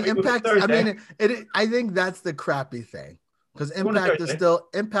 Impact. I think that's the crappy thing because Impact is still.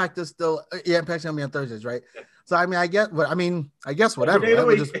 Impact's gonna be on Thursdays, right? Yeah. So I guess whatever.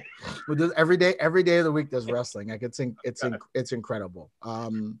 We'll just every day of the week there's wrestling. Like it's incredible.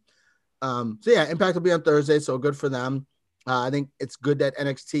 So yeah, Impact will be on Thursday, so good for them. I think it's good that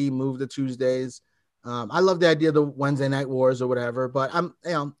NXT moved to Tuesdays. I love the idea of the Wednesday Night Wars or whatever, but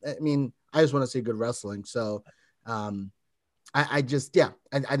I just want to see good wrestling. So I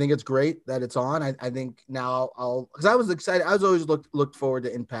think it's great that it's on. I think now because I was excited. I was always looked forward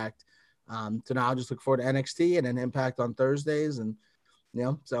to Impact. So now I'll just look forward to NXT and then Impact on Thursdays. And,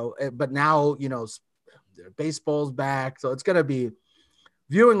 but now, baseball's back. So it's going to be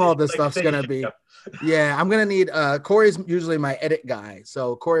viewing all this stuff's going to be, I'm going to need, Corey's usually my edit guy.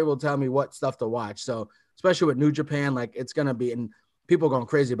 So Corey will tell me what stuff to watch. So especially with New Japan, like it's going to be, and people are going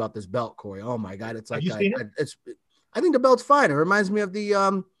crazy about this belt, Corey. Oh my God. It's Have like, you seen it? I think the belt's fine. It reminds me of the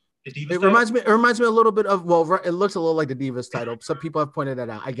The Divas it title? reminds me a little bit of, well, it looks a little like the Divas title. Some people have pointed that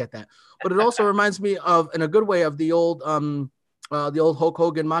out. I get that. But it also reminds me of, in a good way, of the old Hulk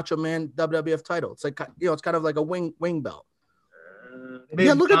Hogan Macho Man WWF title. It's like, it's kind of like a wing belt.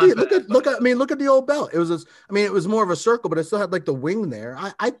 Yeah, look at the old belt. It was it was more of a circle, but it still had like the wing there.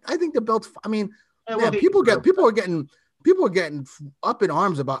 I think the belt's, Yeah, well, people are getting up in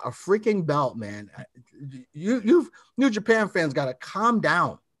arms about a freaking belt, man. New Japan fans got to calm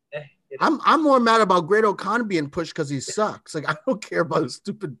down. I'm more mad about Great O'Connor being pushed because he sucks. Like, I don't care about his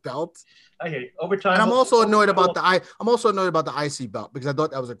stupid belt. I hear you. Over time, And I'm also annoyed about the IC belt because I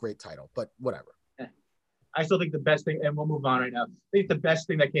thought that was a great title, but whatever. I still think the best thing, and we'll move on right now. I think the best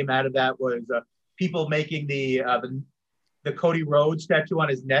thing that came out of that was people making the Cody Rhodes tattoo on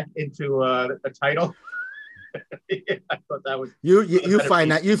his neck into a title. Yeah, I thought that was you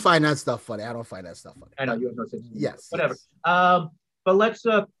find that stuff funny. I don't find that stuff funny. I know you have no sense. Yes, whatever. Yes. But let's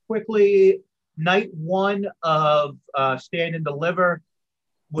quickly. Night one of Stand and Deliver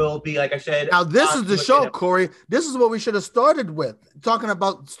will be, like I said. Now this is the show, Corey. This is what we should have started with, talking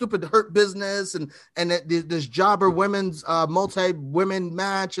about stupid Hurt Business and this jobber women's multi-women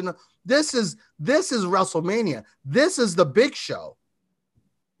match, and this is WrestleMania. This is the big show.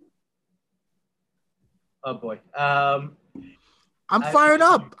 Oh boy. I'm fired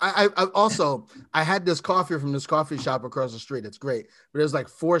up. I had this coffee from this coffee shop across the street. It's great, but there's like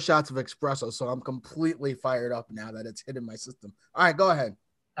 4 shots of espresso, so I'm completely fired up now that it's hitting my system. All right, go ahead.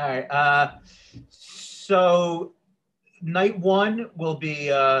 All right. So night one will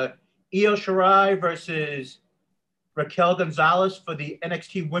be Io Shirai versus Raquel Gonzalez for the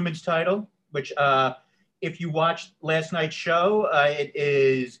NXT Women's title, which if you watched last night's show, it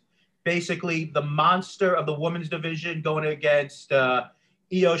is basically the monster of the women's division going against Io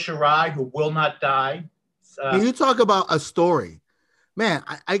Shirai, who will not die. You talk about a story, man.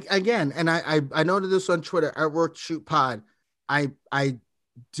 I noted this on Twitter at Work Shoot Pod. I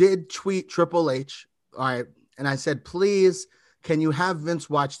did tweet Triple H, all right, and I said, please, can you have Vince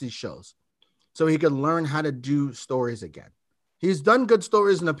watch these shows so he can learn how to do stories again? He's done good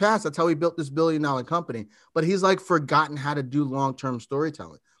stories in the past. That's how he built this billion-dollar company, but he's like forgotten how to do long-term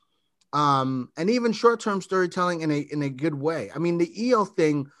storytelling. And even short-term storytelling in a good way. I mean, the Io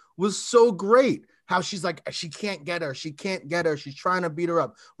thing was so great. How she's like, she can't get her. She's trying to beat her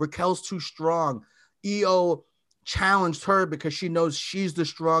up. Raquel's too strong. Io challenged her because she knows she's the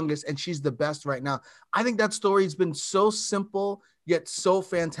strongest and she's the best right now. I think that story's been so simple yet so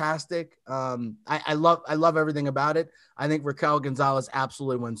fantastic. I love everything about it. I think Raquel Gonzalez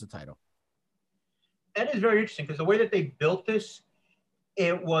absolutely wins the title. That is very interesting because the way that they built this,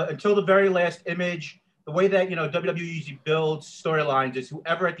 it was until the very last image. The way that WWE usually builds storylines is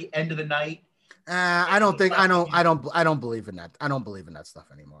whoever at the end of the night. I don't believe in that. I don't believe in that stuff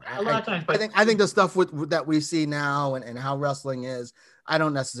anymore. A lot of times, but I think the stuff that we see now and how wrestling is, I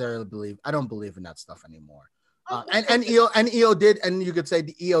don't believe in that stuff anymore. And Io did, and you could say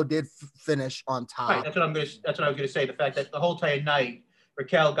the Io did finish on top. Right, that's what I was gonna say. The fact that the whole entire night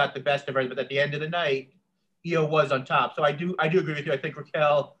Raquel got the best of her, but at the end of the night, Io was on top. So I do agree with you. I think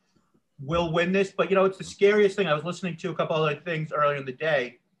Raquel will win this, but it's the scariest thing. I was listening to a couple other things earlier in the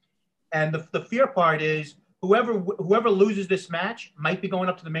day, and the fear part is whoever loses this match might be going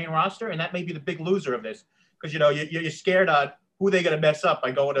up to the main roster, and that may be the big loser of this because you're scared on who they're going to mess up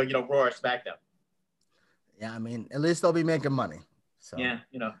by going to Raw or SmackDown. Yeah, I mean, at least they'll be making money. So yeah,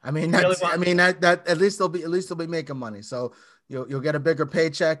 at least they'll be making money. So you'll get a bigger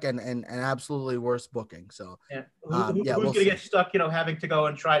paycheck and absolutely worse booking. So yeah, who's going to get stuck? Having to go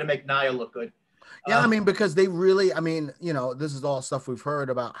and try to make Nia look good. Yeah, because they really, this is all stuff we've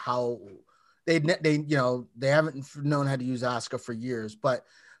heard about how they haven't known how to use Asuka for years, but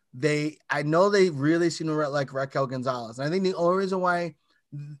I know they really seem to like Raquel Gonzalez. And I think the only reason why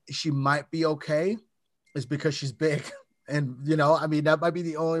she might be okay is because she's big. And, that might be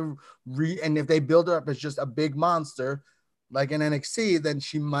the only and if they build her up as just a big monster, like in NXT, then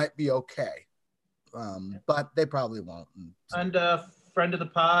she might be okay. But they probably won't. And friend of the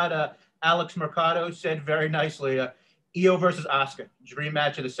pod, Alex Mercado said very nicely, Io versus Asuka, dream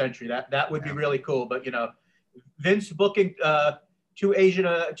match of the century. That would be really cool. But Vince booking two Asian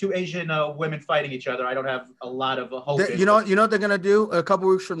women fighting each other, I don't have a lot of hope. You know what they're gonna do? A couple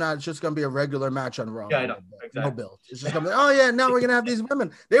weeks from now, it's just gonna be a regular match on Raw. Yeah, I know. Exactly. No build. It's just gonna be, oh yeah, now we're gonna have these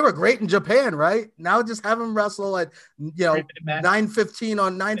women. They were great in Japan, right? Now just have them wrestle at 9:15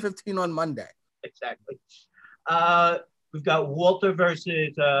 on Monday. Exactly. We've got Walter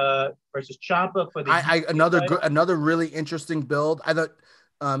versus Ciampa for the another really interesting build. I thought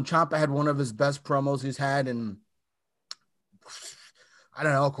Ciampa had one of his best promos he's had in, I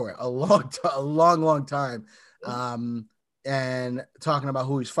don't know, Corey, a long time. And talking about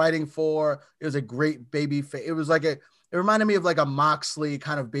who he's fighting for. It was a great baby face. It reminded me of like a Moxley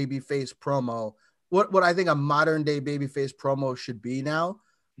kind of baby face promo. What I think a modern day baby face promo should be now.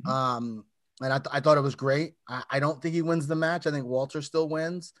 And I thought it was great. I don't think he wins the match. I think Walter still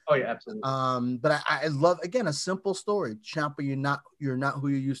wins. Oh yeah, absolutely. But I love, again, a simple story. Ciampa, you're not who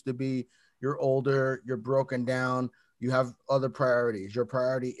you used to be. You're older. You're broken down. You have other priorities. Your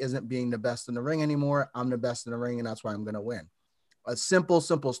priority isn't being the best in the ring anymore. I'm the best in the ring, and that's why I'm going to win. A simple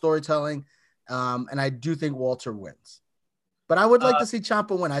storytelling. And I do think Walter wins. But I would like to see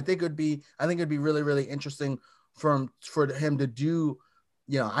Ciampa win. I think it'd be really, really interesting for him to do.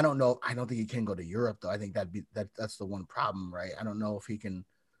 I don't know. I don't think he can go to Europe though. I think that's the one problem, right? I don't know if he can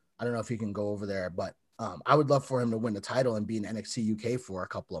go over there, but I would love for him to win the title and be in NXT UK for a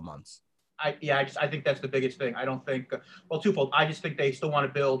couple of months. I think that's the biggest thing. I don't think twofold. I just think they still want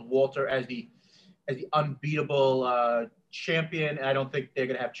to build Walter as the unbeatable champion, and I don't think they're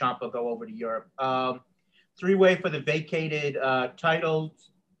going to have Ciampa go over to Europe. Three-way for the vacated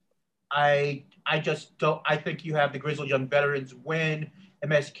titles. I just don't. I think you have the Grizzled Young Veterans win.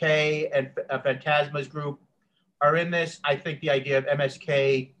 MSK and Phantasma's group are in this. I think the idea of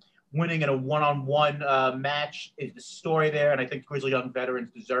MSK winning in a one-on-one match is the story there, and I think Grizzled Young Veterans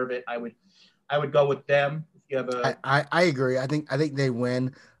deserve it. I would go with them. If you have I agree. I think they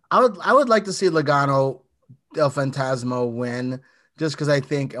win. I would like to see Legado del Fantasma win, just because I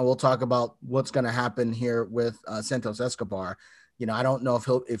think, and we'll talk about what's going to happen here with Santos Escobar. I don't know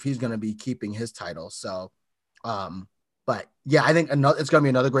if he's going to be keeping his title. So, but yeah, I think it's going to be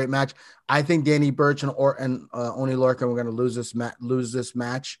another great match. I think Danny Burch and Oni Lorcan were going to lose this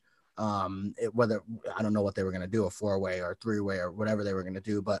match. Whether I don't know what they were going to do, a 4-way or 3-way or whatever they were going to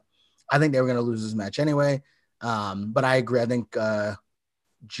do, but I think they were going to lose this match anyway. But I agree. I think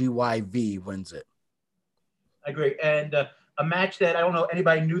GYV wins it. I agree. And a match that I don't know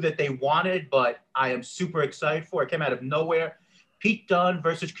anybody knew that they wanted, but I am super excited for. It came out of nowhere. Pete Dunne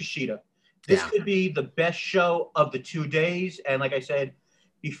versus Kushida. This could be the best show of the 2 days. And like I said,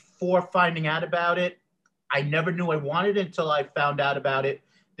 before finding out about it, I never knew I wanted it until I found out about it.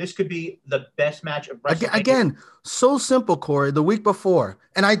 This could be the best match of WrestleMania. Again, so simple, Corey, the week before.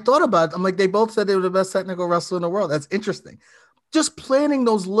 And I thought about it. I'm like, they both said they were the best technical wrestler in the world. That's interesting. Just planting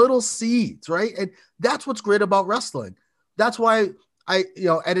those little seeds, right? And that's what's great about wrestling. That's why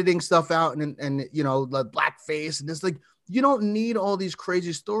editing stuff out and the blackface and it's like, you don't need all these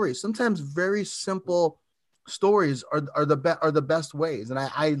crazy stories. Sometimes very simple stories are the best ways. And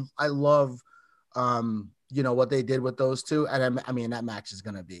I love, what they did with those two. And I mean, that match is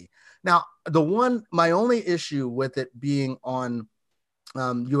going to be now my only issue with it being on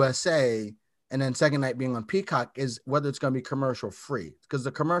USA and then second night being on Peacock is whether it's going to be commercial free, because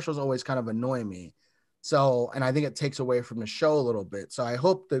the commercials always kind of annoy me. So, and I think it takes away from the show a little bit. So I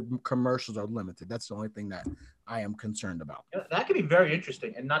hope the commercials are limited. That's the only thing that I am concerned about. That could be very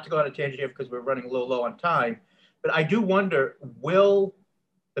interesting. And not to go on a tangent here because we're running a little low on time, but I do wonder, will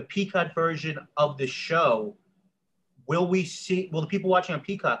the Peacock version of the show, will the people watching on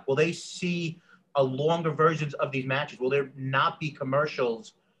Peacock, will they see a longer versions of these matches? Will there not be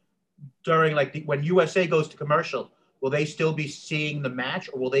commercials during when USA goes to commercial? Will they still be seeing the match,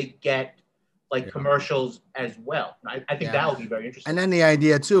 or will they get commercials as well? I think that will be very interesting. And then the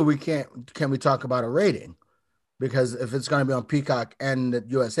idea too, can we talk about a rating? Because if it's going to be on Peacock and the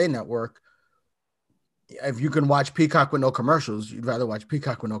USA Network, if you can watch Peacock with no commercials, you'd rather watch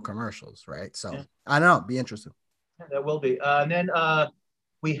Peacock with no commercials, right? So I don't know, be interesting. Yeah, that will be. And then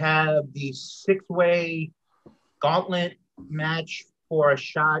we have the 6-way gauntlet match for a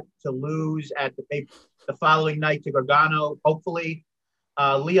shot to lose at the following night to Gargano, hopefully.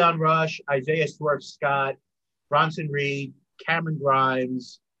 Leon Rush, Isaiah Swerve Scott, Bronson Reed, Cameron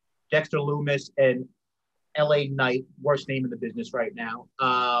Grimes, Dexter Loomis, and LA Knight, worst name in the business right now.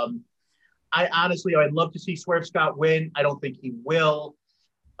 I'd love to see Swerve Scott win. I don't think he will.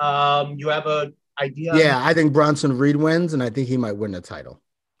 You have an idea? Yeah, I think Bronson Reed wins, and I think he might win the title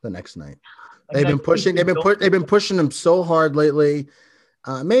the next night. They've been pushing him so hard lately.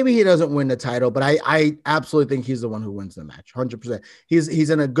 Maybe he doesn't win the title, but I absolutely think he's the one who wins the match. 100%. He's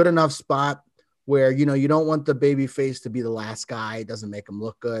in a good enough spot where, you don't want the baby face to be the last guy. It doesn't make him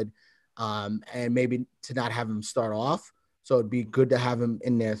look good. And maybe to not have him start off. So it'd be good to have him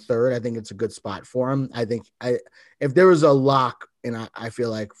in there third. I think it's a good spot for him. I think if there was a lock, and I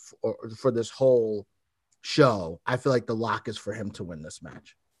feel like for this whole show, I feel like the lock is for him to win this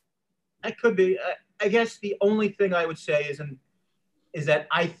match. That could be. I guess the only thing I would say is that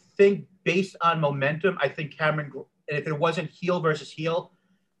I think based on momentum, I think Cameron, and if it wasn't heel versus heel,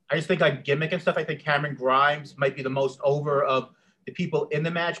 I just think on gimmick and stuff, I think Cameron Grimes might be the most over of the people in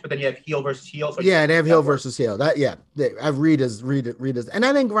the match, but then you have heel versus heel. So yeah, they have heel versus heel. That I've read, and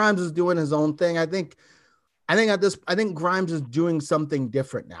I think Grimes is doing his own thing. I think Grimes is doing something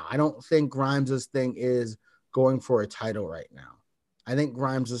different now. I don't think Grimes's thing is going for a title right now. I think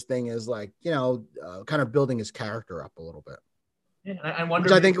Grimes's thing is like, kind of building his character up a little bit. Yeah, I wonder.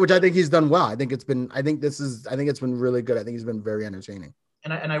 Which I think he's done well. I think it's been really good. I think he's been very entertaining.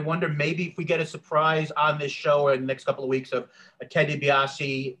 And I wonder maybe if we get a surprise on this show in the next couple of weeks of a Ted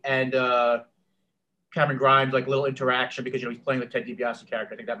DiBiase and Cameron Grimes, like a little interaction because, he's playing the Ted DiBiase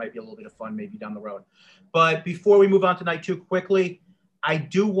character. I think that might be a little bit of fun maybe down the road. But before we move on to night 2 quickly, I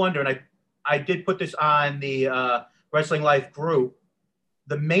do wonder, and I did put this on the Wrestling Life group,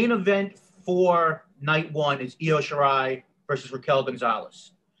 the main event for night 1 is Io Shirai versus Raquel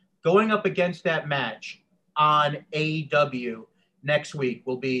Gonzalez. Going up against that match on AEW next week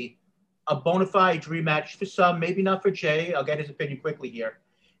will be a bona fide dream match for some, maybe not for Jay. I'll get his opinion quickly here.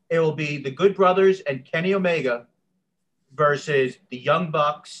 It will be the Good Brothers and Kenny Omega versus the Young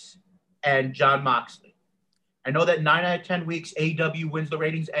Bucks and Jon Moxley. I know that 9 out of 10 weeks AEW wins the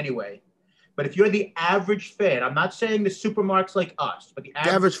ratings anyway, but if you're the average fan, I'm not saying the supermarks like us, but the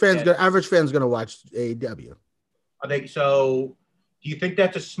average fan's gonna watch AEW. Are they? So do you think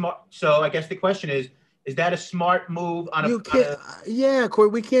that's a smart? So I guess the question is that a smart move on yeah, Corey,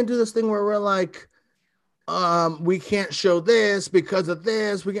 we can't do this thing where we're like, we can't show this because of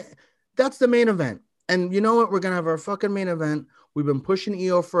this. That's the main event. And you know what? We're going to have our fucking main event. We've been pushing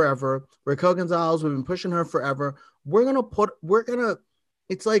Io forever. Raquel Gonzalez, we've been pushing her forever. It's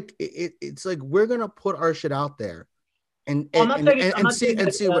like we're going to put our shit out there. And see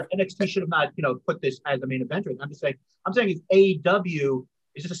what NXT should have not, put this as a main event. I'm saying it's AEW.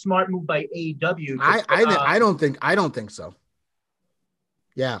 Is this a smart move by AEW? I don't think so.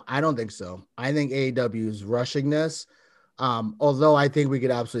 Yeah, I don't think so. I think AEW is rushing this. Although I think we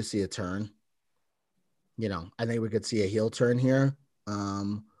could absolutely see a turn. I think we could see a heel turn here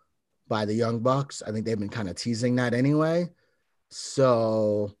by the Young Bucks. I think they've been kind of teasing that anyway.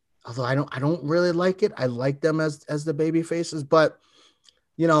 So, although I don't really like it. I like them as the baby faces, but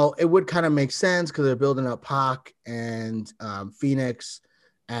it would kind of make sense because they're building up Pac and Phoenix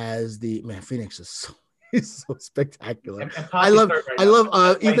as Phoenix is he's so spectacular. I love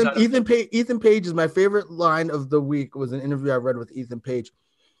Ethan Page is my favorite line of the week. Was an interview I read with Ethan Page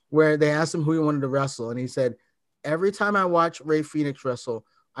where they asked him who he wanted to wrestle, and he said, every time I watch Ray Phoenix wrestle,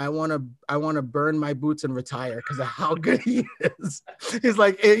 I want to burn my boots and retire because of how good he is. He's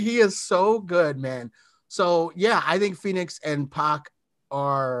like, he is so good, man. So yeah, I think Phoenix and Pac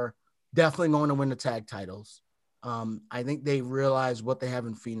are definitely going to win the tag titles. I think they realize what they have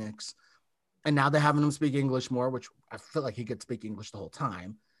in Phoenix, and now they're having him speak English more, which I feel like he could speak English the whole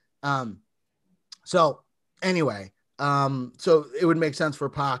time. So anyway, so it would make sense for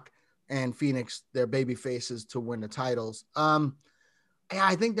Pac and Phoenix, their baby faces, to win the titles.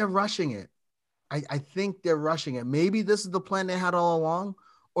 I think they're rushing it. I think they're rushing it. Maybe this is the plan they had all along,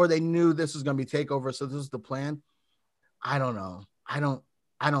 or they knew this was going to be TakeOver, so this is the plan. I don't know. I don't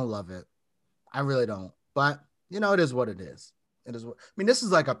love it. I really don't. But it is what it is. It is. This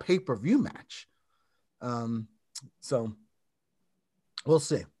is like a pay-per-view match. So we'll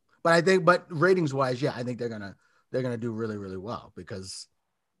see. But ratings-wise, yeah, I think they're gonna do really, really well because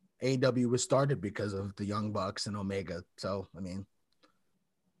AEW was started because of the Young Bucks and Omega. So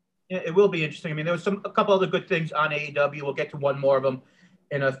yeah, it will be interesting. There was a couple other good things on AEW. We'll get to one more of them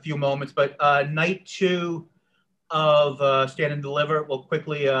in a few moments. But night 2 of Stand and Deliver, we'll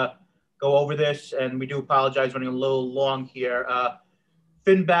quickly go over this, and we do apologize running a little long here.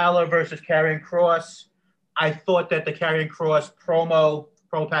 Finn Balor versus Karrion Kross. I thought that the Karrion Kross promo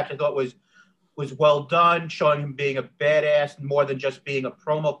patch I thought was well done, showing him being a badass more than just being a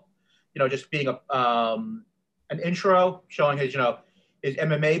promo, just being an intro, showing his his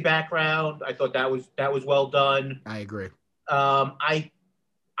MMA background. I thought that was well done. I agree. I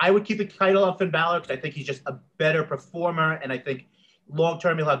would keep the title on Finn Balor because I think he's just a better performer, and I think long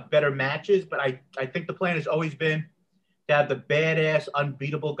term he'll have better matches. But I think the plan has always been to have the badass,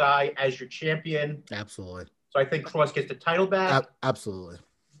 unbeatable guy as your champion. Absolutely. So I think Kross gets the title back. Absolutely.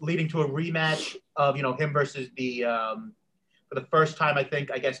 Leading to a rematch of him versus the for the first time I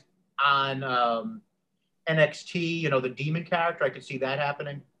guess on NXT, the Demon character. I could see that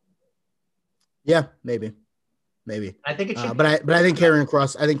happening. Yeah, maybe. I think it should. But I think Karrion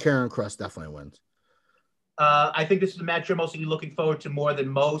Kross definitely wins. I think this is a match you're mostly looking forward to more than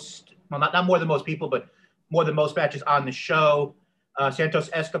most. Well, not more than most people, but more than most matches on the show. Santos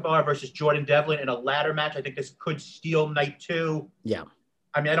Escobar versus Jordan Devlin in a ladder match. I think this could steal night 2. Yeah.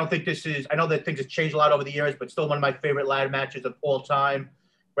 I mean, I don't think this is – I know that things have changed a lot over the years, but still one of my favorite ladder matches of all time.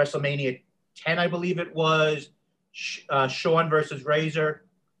 WrestleMania 10, I believe it was. Shawn versus Razor.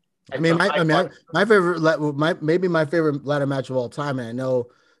 My favorite, maybe my favorite ladder match of all time, and I know,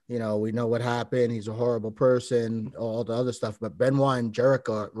 we know what happened. He's a horrible person, all the other stuff, but Benoit and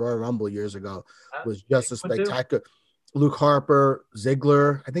Jericho at Royal Rumble years ago was just a spectacular. Luke Harper,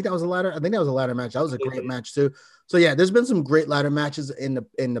 Ziggler. I think that was a ladder match. That was a great match too. So yeah, there's been some great ladder matches in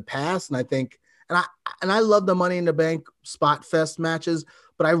the past, and I think, and I love the Money in the Bank spot fest matches,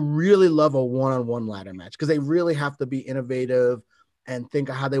 but I really love a one-on-one ladder match because they really have to be innovative and think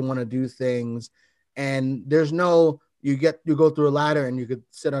of how they want to do things. And there's no, you go through a ladder and you could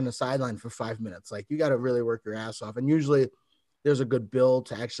sit on the sideline for 5 minutes. Like, you got to really work your ass off. And usually there's a good build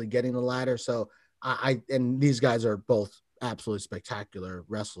to actually getting the ladder. So and these guys are both absolutely spectacular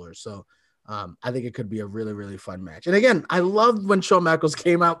wrestlers. So I think it could be a really, really fun match. And again, I loved when Shawn Michaels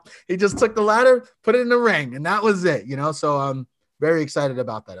came out. He just took the ladder, put it in the ring, and that was it, So I'm very excited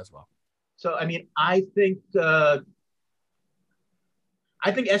about that as well. So, I mean, I think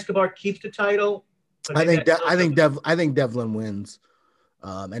Escobar keeps the title. I think Devlin wins,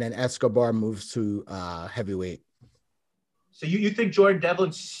 and then Escobar moves to heavyweight. So you think Jordan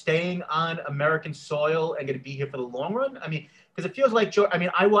Devlin's staying on American soil and going to be here for the long run? I mean, because it feels like I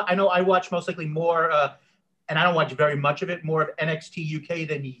know I watch most likely more, and I don't watch very much of it, more of NXT UK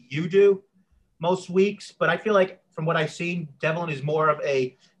than you do most weeks. But I feel like from what I've seen, Devlin is more of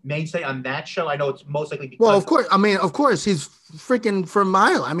a mainstay on that show. I know it's most likely because. Well, of course, he's freaking from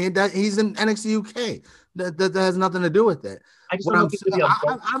Mile. I mean, that he's in NXT UK. That has nothing to do with it.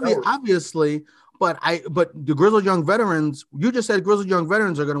 Obviously. But the Grizzled Young Veterans, you just said Grizzled Young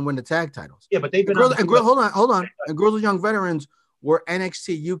Veterans are going to win the tag titles. Yeah, but they've been hold on. And Grizzled Young Veterans were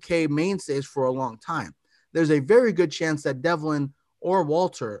NXT UK mainstays for a long time. There's a very good chance that Devlin or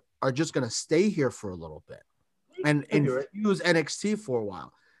Walter are just going to stay here for a little bit and use NXT for a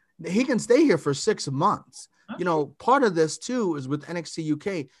while. He can stay here for 6 months. Okay. Part of this too is with NXT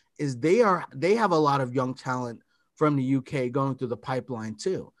UK is they have a lot of young talent from the UK going through the pipeline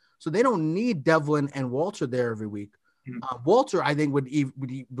too. So they don't need Devlin and Walter there every week. Mm-hmm. Walter, I think, would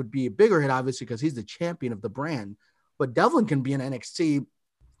be a bigger hit, obviously, because he's the champion of the brand. But Devlin can be in NXT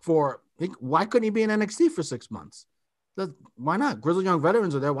why couldn't he be in NXT for 6 months? Why not? Grizzled Young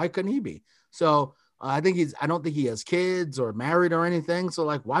Veterans are there. Why couldn't he be? So I don't think he has kids or married or anything.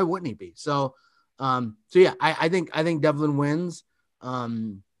 So why wouldn't he be? So yeah, I think Devlin wins. I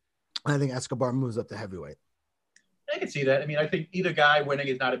think Escobar moves up to heavyweight. I can see that. I mean, I think either guy winning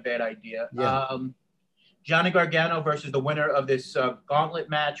is not a bad idea. Yeah. Johnny Gargano versus the winner of this gauntlet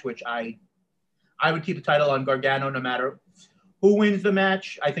match, which I would keep the title on Gargano no matter who wins the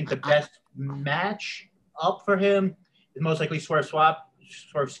match. I think the best match up for him is most likely Swerve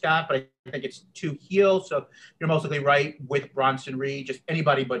Scott, but I think it's 2 heels. So you're most likely right with Bronson Reed, just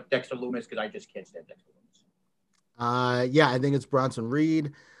anybody but Dexter Lumis, because I just can't stand Dexter Lumis. Yeah, I think it's Bronson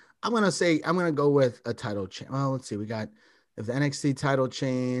Reed. I'm going to go with a title change. Well, let's see. We got, if the NXT title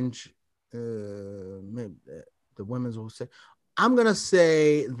change, maybe the women's will say, I'm going to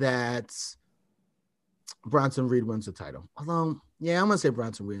say that Bronson Reed wins the title. Although, yeah, I'm going to say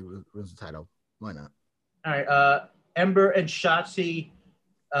Bronson Reed wins the title. Why not? All right. Ember and Shotzi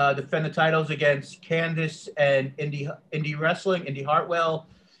defend the titles against Candice and Indie Wrestling, Indie Hartwell,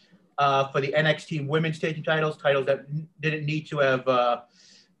 for the NXT women's titles that didn't need to have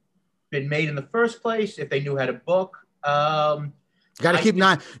been made in the first place if they knew how to book. We got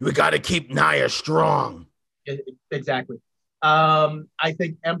to keep Nia strong. Exactly. I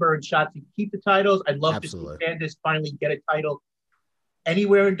think Ember and Shotzi keep the titles. I'd love Absolutely. to see Candice finally get a title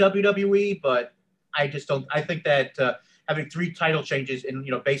anywhere in WWE, but I just don't. I think that having 3 title changes in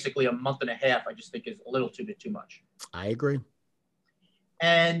basically a month and a half, I just think is a little too much. I agree.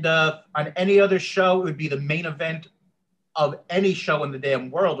 And on any other show, it would be the main event of any show in the damn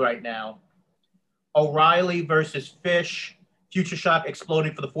world right now. O'Reilly versus Fish. Future Shock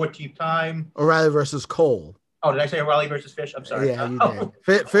exploding for the 14th time. O'Reilly versus Cole. Oh, did I say O'Reilly versus Fish? I'm sorry. Yeah, you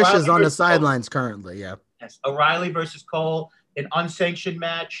did. Fish is on the sidelines currently, yeah. Yes, O'Reilly versus Cole, an unsanctioned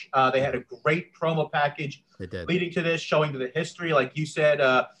match. They had a great promo package leading to this, showing the history, like you said,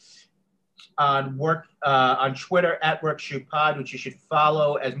 on Twitter at WorkShootPod, which you should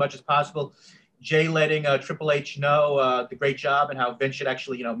follow as much as possible. Jay letting Triple H know the great job and how Vince should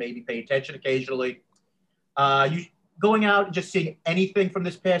actually, maybe pay attention occasionally. going out and just seeing anything from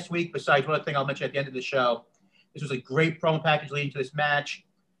this past week, besides one thing I'll mention at the end of the show, this was a great promo package leading to this match.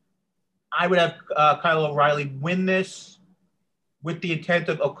 I would have Kyle O'Reilly win this with the intent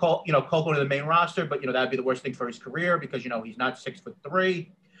of Cole going to the main roster, but that would be the worst thing for his career because he's not 6'3".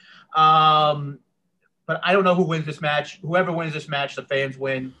 But I don't know who wins this match. Whoever wins this match, the fans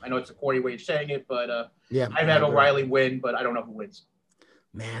win. I know it's a corny way of saying it, but yeah, I've had O'Reilly win, but I don't know who wins.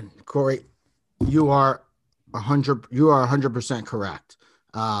 Man, Corey, you are 100% correct.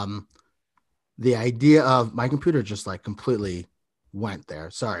 The idea of my computer just like completely went there.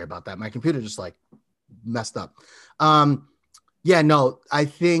 Sorry about that. My computer just like messed up. Yeah, no, I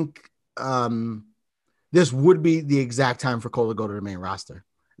think this would be the exact time for Cole to go to the main roster.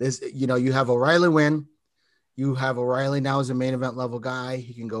 This, you have O'Reilly win. You have O'Reilly now as a main event level guy.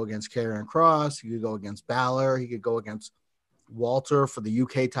 He can go against Karrion Kross. He could go against Balor. He could go against Walter for the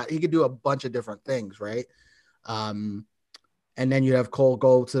UK title. He could do a bunch of different things, right? And then you have Cole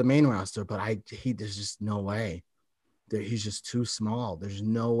go to the main roster, but there's just no way. He's just too small. There's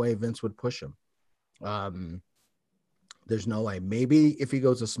no way Vince would push him. There's no way. Maybe if he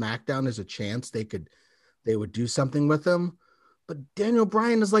goes to SmackDown, there's a chance they would do something with him. But Daniel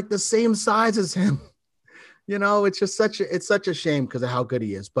Bryan is like the same size as him. It's just such a shame because of how good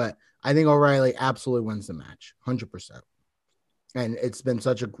he is. But I think O'Reilly absolutely wins the match, 100%. And it's been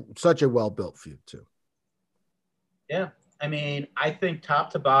such a well-built feud too. Yeah. I mean, I think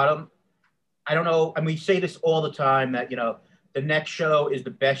top to bottom, I don't know. I mean, we say this all the time that, the next show is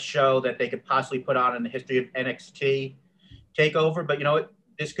the best show that they could possibly put on in the history of NXT TakeOver. But you know what?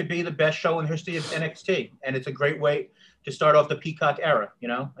 This could be the best show in the history of NXT. And it's a great way to start off the Peacock era,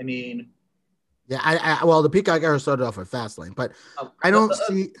 I mean. Yeah, well, the Peacock era started off with Fastlane, but I don't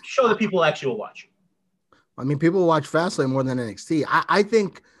see show that people actually will watch. I mean, people watch Fastlane more than NXT. I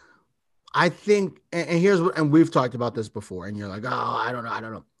think, and we've talked about this before, and you're like, oh, I don't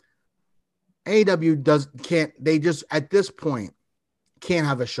know. AEW they just at this point can't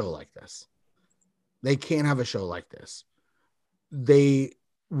have a show like this. They can't have a show like this. They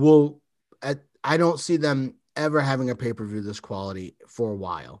will. I don't see them ever having a pay-per-view this quality for a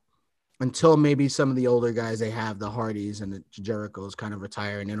while. Until maybe some of the older guys they have, the Hardys and the Jerichos, kind of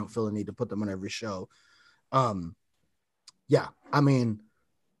retire and they don't feel the need to put them on every show. Yeah, I mean,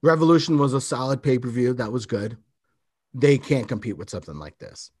 Revolution was a solid pay-per-view. That was good. They can't compete with something like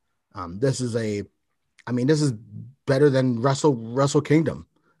this. This is better than Wrestle Kingdom.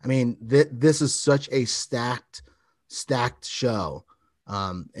 I mean, this is such a stacked show.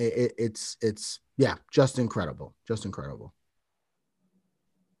 It's just incredible. Just incredible.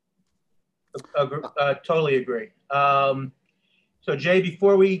 Totally agree. So Jay,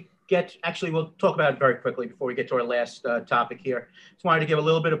 before we we'll talk about it very quickly before we get to our last topic here. Just wanted to give a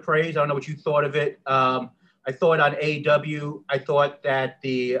little bit of praise. I don't know what you thought of it. I thought on AEW, I thought that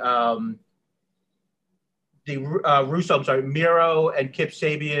Miro and Kip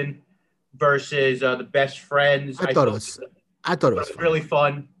Sabian versus the Best Friends. I thought it was really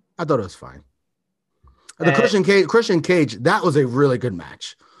fun. I thought it was fine. The Christian Cage, that was a really good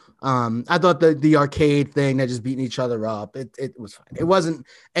match. I thought the arcade thing, they're just beating each other up. It was fine. It wasn't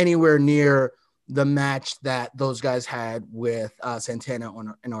anywhere near the match that those guys had with Santana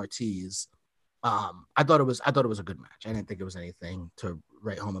and Ortiz. I thought it was a good match. I didn't think it was anything to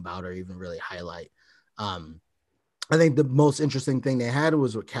write home about or even really highlight. I think the most interesting thing they had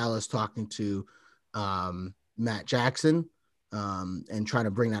was with Callis talking to Matt Jackson and trying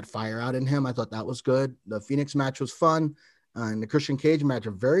to bring that fire out in him. I thought that was good. The Phoenix match was fun. And the Christian Cage match,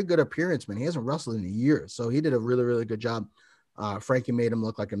 a very good appearance, man. He hasn't wrestled in a year, so he did a really, really good job. Frankie made him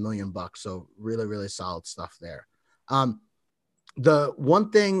look like $1 million, so really, really solid stuff there. The one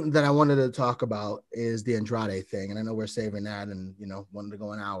thing that I wanted to talk about is the Andrade thing, and I know we're saving that, and wanted to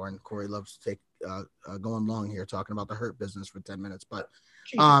go an hour, and Corey loves to take going long here talking about the Hurt Business for 10 minutes, but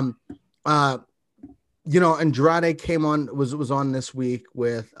Andrade came on was on this week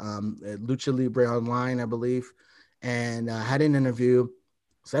with Lucha Libre Online, I believe. And had an interview,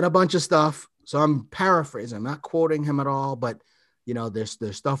 said a bunch of stuff. So I'm paraphrasing. I'm not quoting him at all, but there's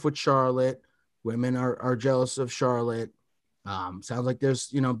stuff with Charlotte. Women are jealous of Charlotte. Sounds like there's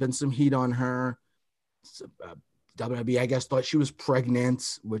been some heat on her. WWE, I guess, thought she was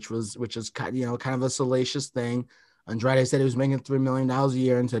pregnant, which is kind of a salacious thing. Andrade said he was making $3 million a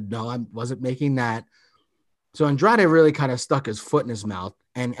year and said no, I wasn't making that. So Andrade really kind of stuck his foot in his mouth.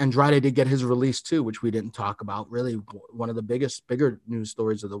 And Andrade did get his release too, which we didn't talk about. Really, one of the bigger news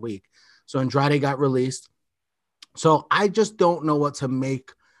stories of the week. So Andrade got released. So I just don't know what to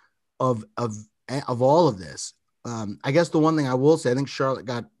make of all of this. I guess the one thing I will say, I think Charlotte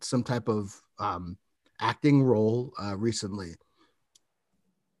got some type of acting role recently.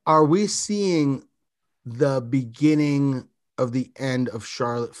 Are we seeing the beginning of the end of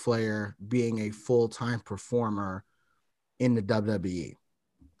Charlotte Flair being a full-time performer in the WWE?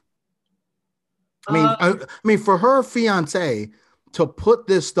 I mean, for her fiance to put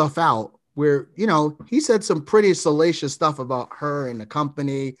this stuff out, where he said some pretty salacious stuff about her and the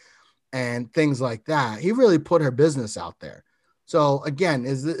company and things like that. He really put her business out there. So again,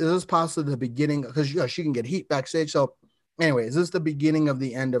 is this possibly the beginning? Because she can get heat backstage. So anyway, is this the beginning of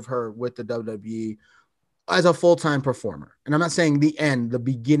the end of her with the WWE as a full-time performer? And I'm not saying the end, the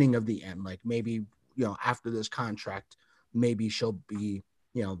beginning of the end. Like maybe after this contract, maybe she'll be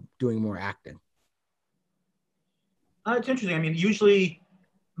doing more acting. It's interesting. I mean, usually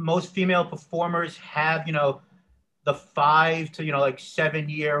most female performers have the 5 to 7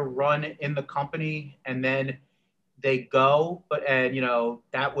 year run in the company, and then they go. But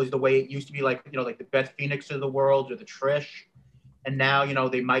that was the way it used to be, like like the Beth Phoenix of the world or the Trish, and now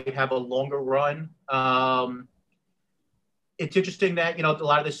they might have a longer run. It's interesting that a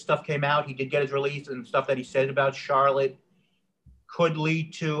lot of this stuff came out. He did get his release, and stuff that he said about Charlotte could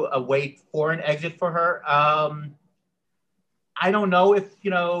lead to a wait for an exit for her. I don't know if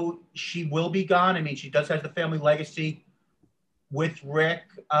she will be gone. I mean, she does have the family legacy with Rick.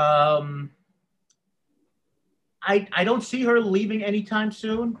 I don't see her leaving anytime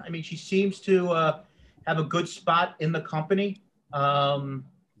soon. I mean, she seems to have a good spot in the company. Yeah,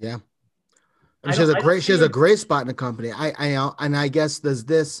 I mean, she has a great spot in the company. I guess does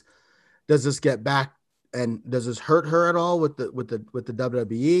this get back, and does this hurt her at all with the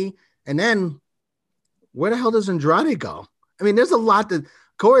WWE? And then where the hell does Andrade go? I mean, there's a lot that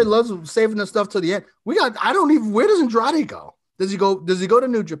Corey loves saving the stuff to the end. Where does Andrade go? Does he go to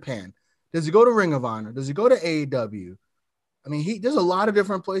New Japan? Does he go to Ring of Honor? Does he go to AEW? I mean, there's a lot of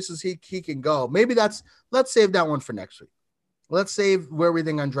different places he can go. Maybe let's save that one for next week. Let's save where we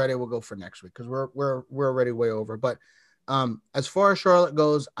think Andrade will go for next week, because we're already way over. But as far as Charlotte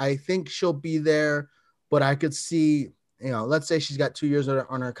goes, I think she'll be there, but I could see, let's say she's got 2 years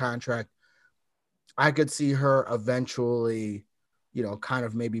on her contract. I could see her eventually, kind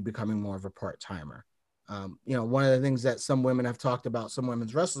of maybe becoming more of a part-timer. One of the things that some women have talked about, some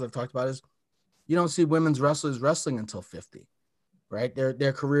women's wrestlers have talked about, is you don't see women's wrestlers wrestling until 50, right?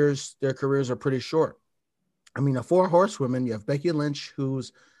 Their careers are pretty short. I mean, the 4 horsewomen, you have Becky Lynch,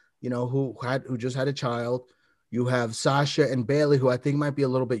 who's, who just had a child. You have Sasha and Bayley, who I think might be a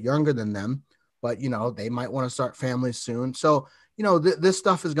little bit younger than them, but they might want to start families soon. So, this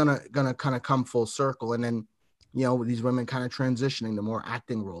stuff is gonna kind of come full circle, and then these women kind of transitioning to more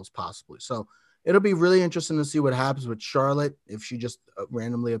acting roles possibly. So it'll be really interesting to see what happens with Charlotte if she just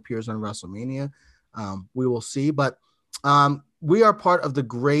randomly appears on WrestleMania. We will see, but we are part of the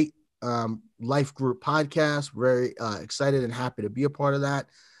Great Life Group podcast. Very excited and happy to be a part of that.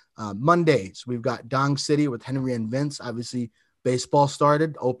 Mondays we've got Dong City with Henry and Vince. Obviously, baseball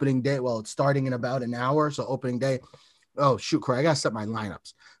started opening day. Well, it's starting in about an hour, so opening day. Oh, shoot, Corey, I got to set my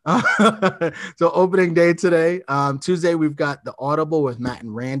lineups. So opening day today. Tuesday, we've got the Audible with Matt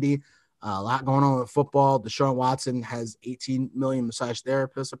and Randy. A lot going on with football. Deshaun Watson has 18 million massage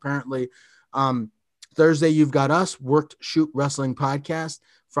therapists, apparently. Thursday, you've got us, Worked Shoot Wrestling Podcast.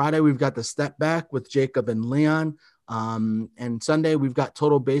 Friday, we've got the Step Back with Jacob and Leon. And Sunday, we've got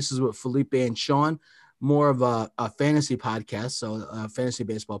Total Bases with Felipe and Sean. More of a fantasy podcast, so a fantasy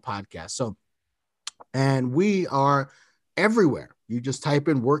baseball podcast. So, and we are everywhere. You just type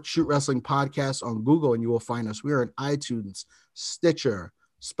in Work Shoot Wrestling Podcast on Google and you will find us. We are in iTunes, Stitcher,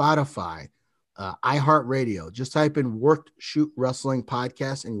 Spotify, iHeartRadio. Just type in Work Shoot Wrestling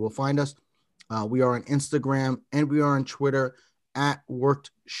Podcast and you will find us. We are on Instagram and we are on Twitter at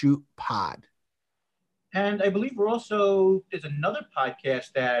Worked Shoot Pod. And I believe there's another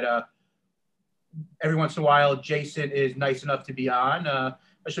podcast that every once in a while Jason is nice enough to be on,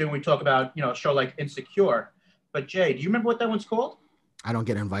 especially when we talk about, a show like Insecure. But Jay, do you remember what that one's called? I don't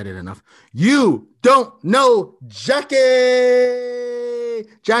get invited enough. You don't know Jackie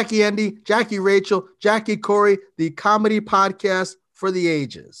Andy, Jackie Rachel, Jackie Corey, the comedy podcast for the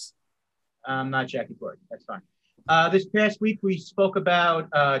ages. Not Jackie Corey. That's fine. This past week, we spoke about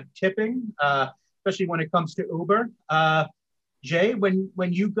tipping, especially when it comes to Uber. Jay, when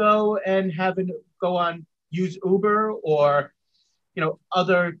you go and use Uber or,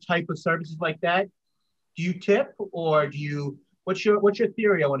 other type of services like that, do you tip or what's your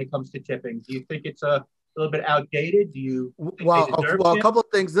theory when it comes to tipping? Do you think it's a little bit outdated? Do you think a couple of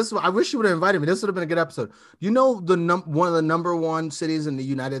things. I wish you would have invited me. This would have been a good episode. You know one of the number one cities in the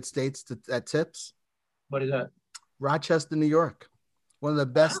United States that tips? What is that? Rochester, New York. One of the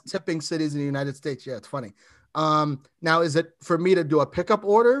best tipping cities in the United States. Yeah, it's funny. Now, is it for me to do a pickup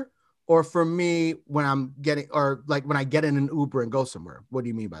order or for me when I'm getting, or like when I get in an Uber and go somewhere? What do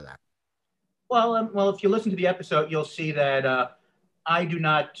you mean by that? Well, if you listen to the episode, you'll see that I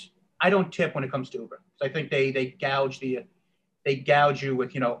don't tip when it comes to Uber. So I think they gouge you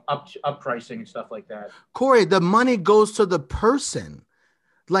with up pricing and stuff like that. Corey, the money goes to the person.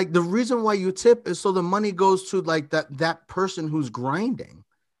 Like the reason why you tip is so the money goes to like that person who's grinding.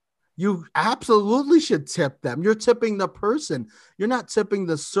 You absolutely should tip them. You're tipping the person. You're not tipping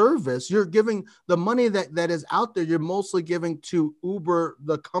the service. You're giving the money that is out there. You're mostly giving to Uber,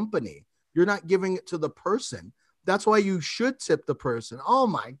 the company. You're not giving it to the person. That's why you should tip the person. Oh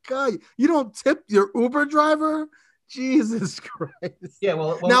my God. You don't tip your Uber driver? Jesus Christ. Yeah.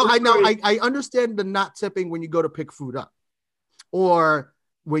 Well now I understand the not tipping when you go to pick food up or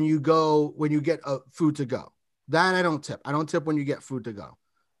when you get food to go. That I don't tip. I don't tip when you get food to go.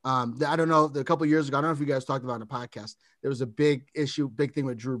 I don't know. A couple of years ago, I don't know if you guys talked about on the podcast. There was a big thing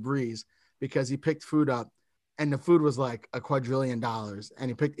with Drew Brees because he picked food up, and the food was like $2 quadrillion,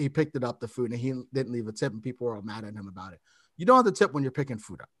 and he picked it up the food, and he didn't leave a tip, and people were all mad at him about it. You don't have to tip when you're picking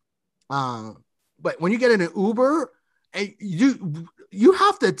food up, but when you get in an Uber, and you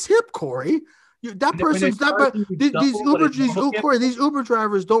have to tip, Corey. These Uber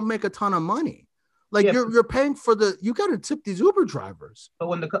drivers don't make a ton of money. Like you're paying for you got to tip these Uber drivers. But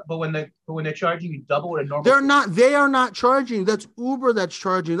when they're charging you double what a normal, they are not charging. That's Uber that's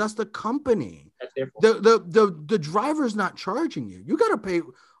charging. That's the company. That's their fault. The driver's not charging you. You got to pay.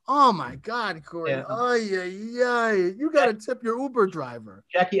 Oh my God, Corey. Yeah. Oh yeah. You got to tip your Uber driver.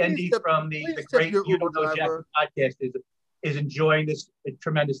 Jackie Endy from the great You Don't Know Jackie podcast is enjoying this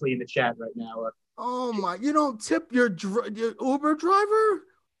tremendously in the chat right now. Oh my! You don't tip your Uber driver?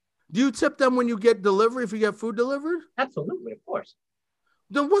 Do you tip them when you get delivery, if you get food delivered? Absolutely, of course.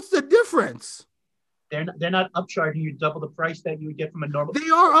 Then what's the difference? They're not upcharging you double the price that you would get from a normal. They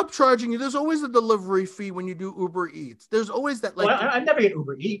are upcharging you. There's always a delivery fee when you do Uber Eats. There's always that. Like, I never get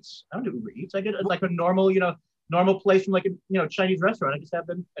Uber Eats. I don't do Uber Eats. I get like a normal, normal place from like a Chinese restaurant. I just have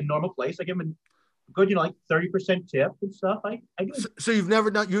them a normal place. I give them a good, like 30% tip and stuff. I do. So you've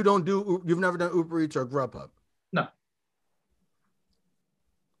never done Uber Eats or Grubhub? No.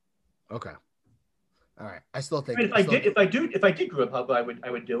 Okay. All right. I still think if I did Grubhub, I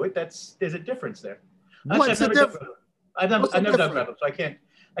would do it. There's a difference there. What's the difference? I've never done Grubhub, so I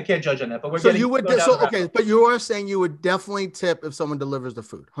can't judge on that. But but you are saying you would definitely tip if someone delivers the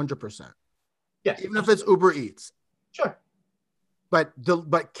food, 100%. Yes. Even if it's Uber Eats. Sure. But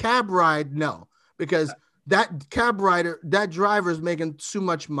cab ride, no, because that driver is making too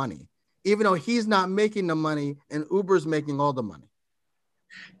much money, even though he's not making the money and Uber's making all the money.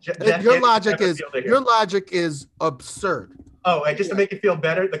 Your logic is absurd. Oh, and just to make it feel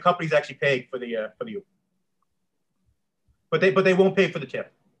better, the company's actually paying for the Uber, but they won't pay for the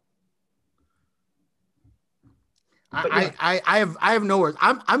tip. I have no words.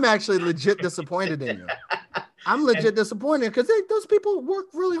 I'm actually legit disappointed in you. I'm legit disappointed because those people work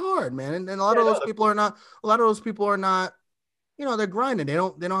really hard, man, and a lot of those people are not. A lot of those people are not. They're grinding. They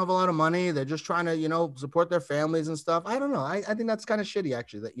don't have a lot of money. They're just trying to, support their families and stuff. I don't know. I think that's kind of shitty,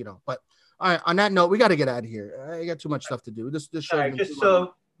 actually. But all right. On that note, we got to get out of here. I got too much stuff to do. This show. All right, just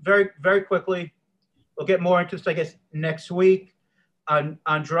so very, very quickly, we'll get more into this, I guess, next week.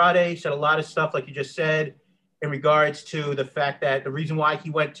 Andrade said a lot of stuff, like you just said, in regards to the fact that the reason why he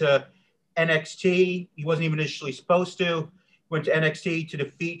went to NXT, he wasn't even initially supposed to. He went to NXT to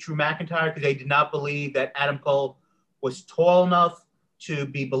defeat Drew McIntyre because they did not believe that Adam Cole was tall enough to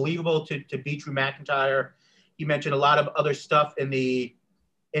be believable to beat Drew McIntyre. He mentioned a lot of other stuff in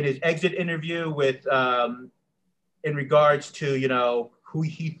his exit interview with in regards to who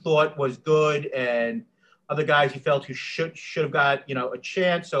he thought was good and other guys he felt who should have got a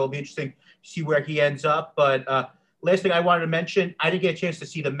chance. So it'll be interesting to see where he ends up. But last thing I wanted to mention, I didn't get a chance to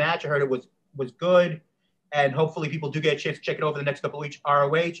see the match. I heard it was good, and hopefully people do get a chance to check it over the next couple of weeks.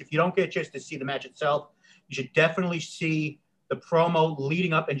 ROH. If you don't get a chance to see the match itself, you should definitely see the promo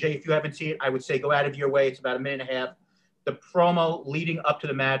leading up. And Jay, if you haven't seen it, I would say go out of your way. It's about a minute and a half. The promo leading up to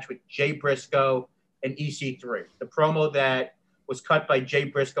the match with Jay Briscoe and EC3. The promo that was cut by Jay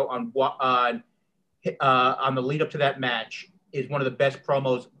Briscoe on the lead up to that match is one of the best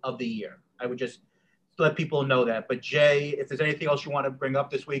promos of the year. I would just let people know that. But Jay, if there's anything else you want to bring up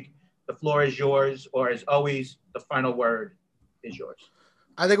this week, the floor is yours. Or as always, the final word is yours.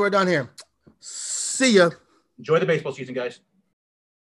 I think we're done here. See ya. Enjoy the baseball season, guys.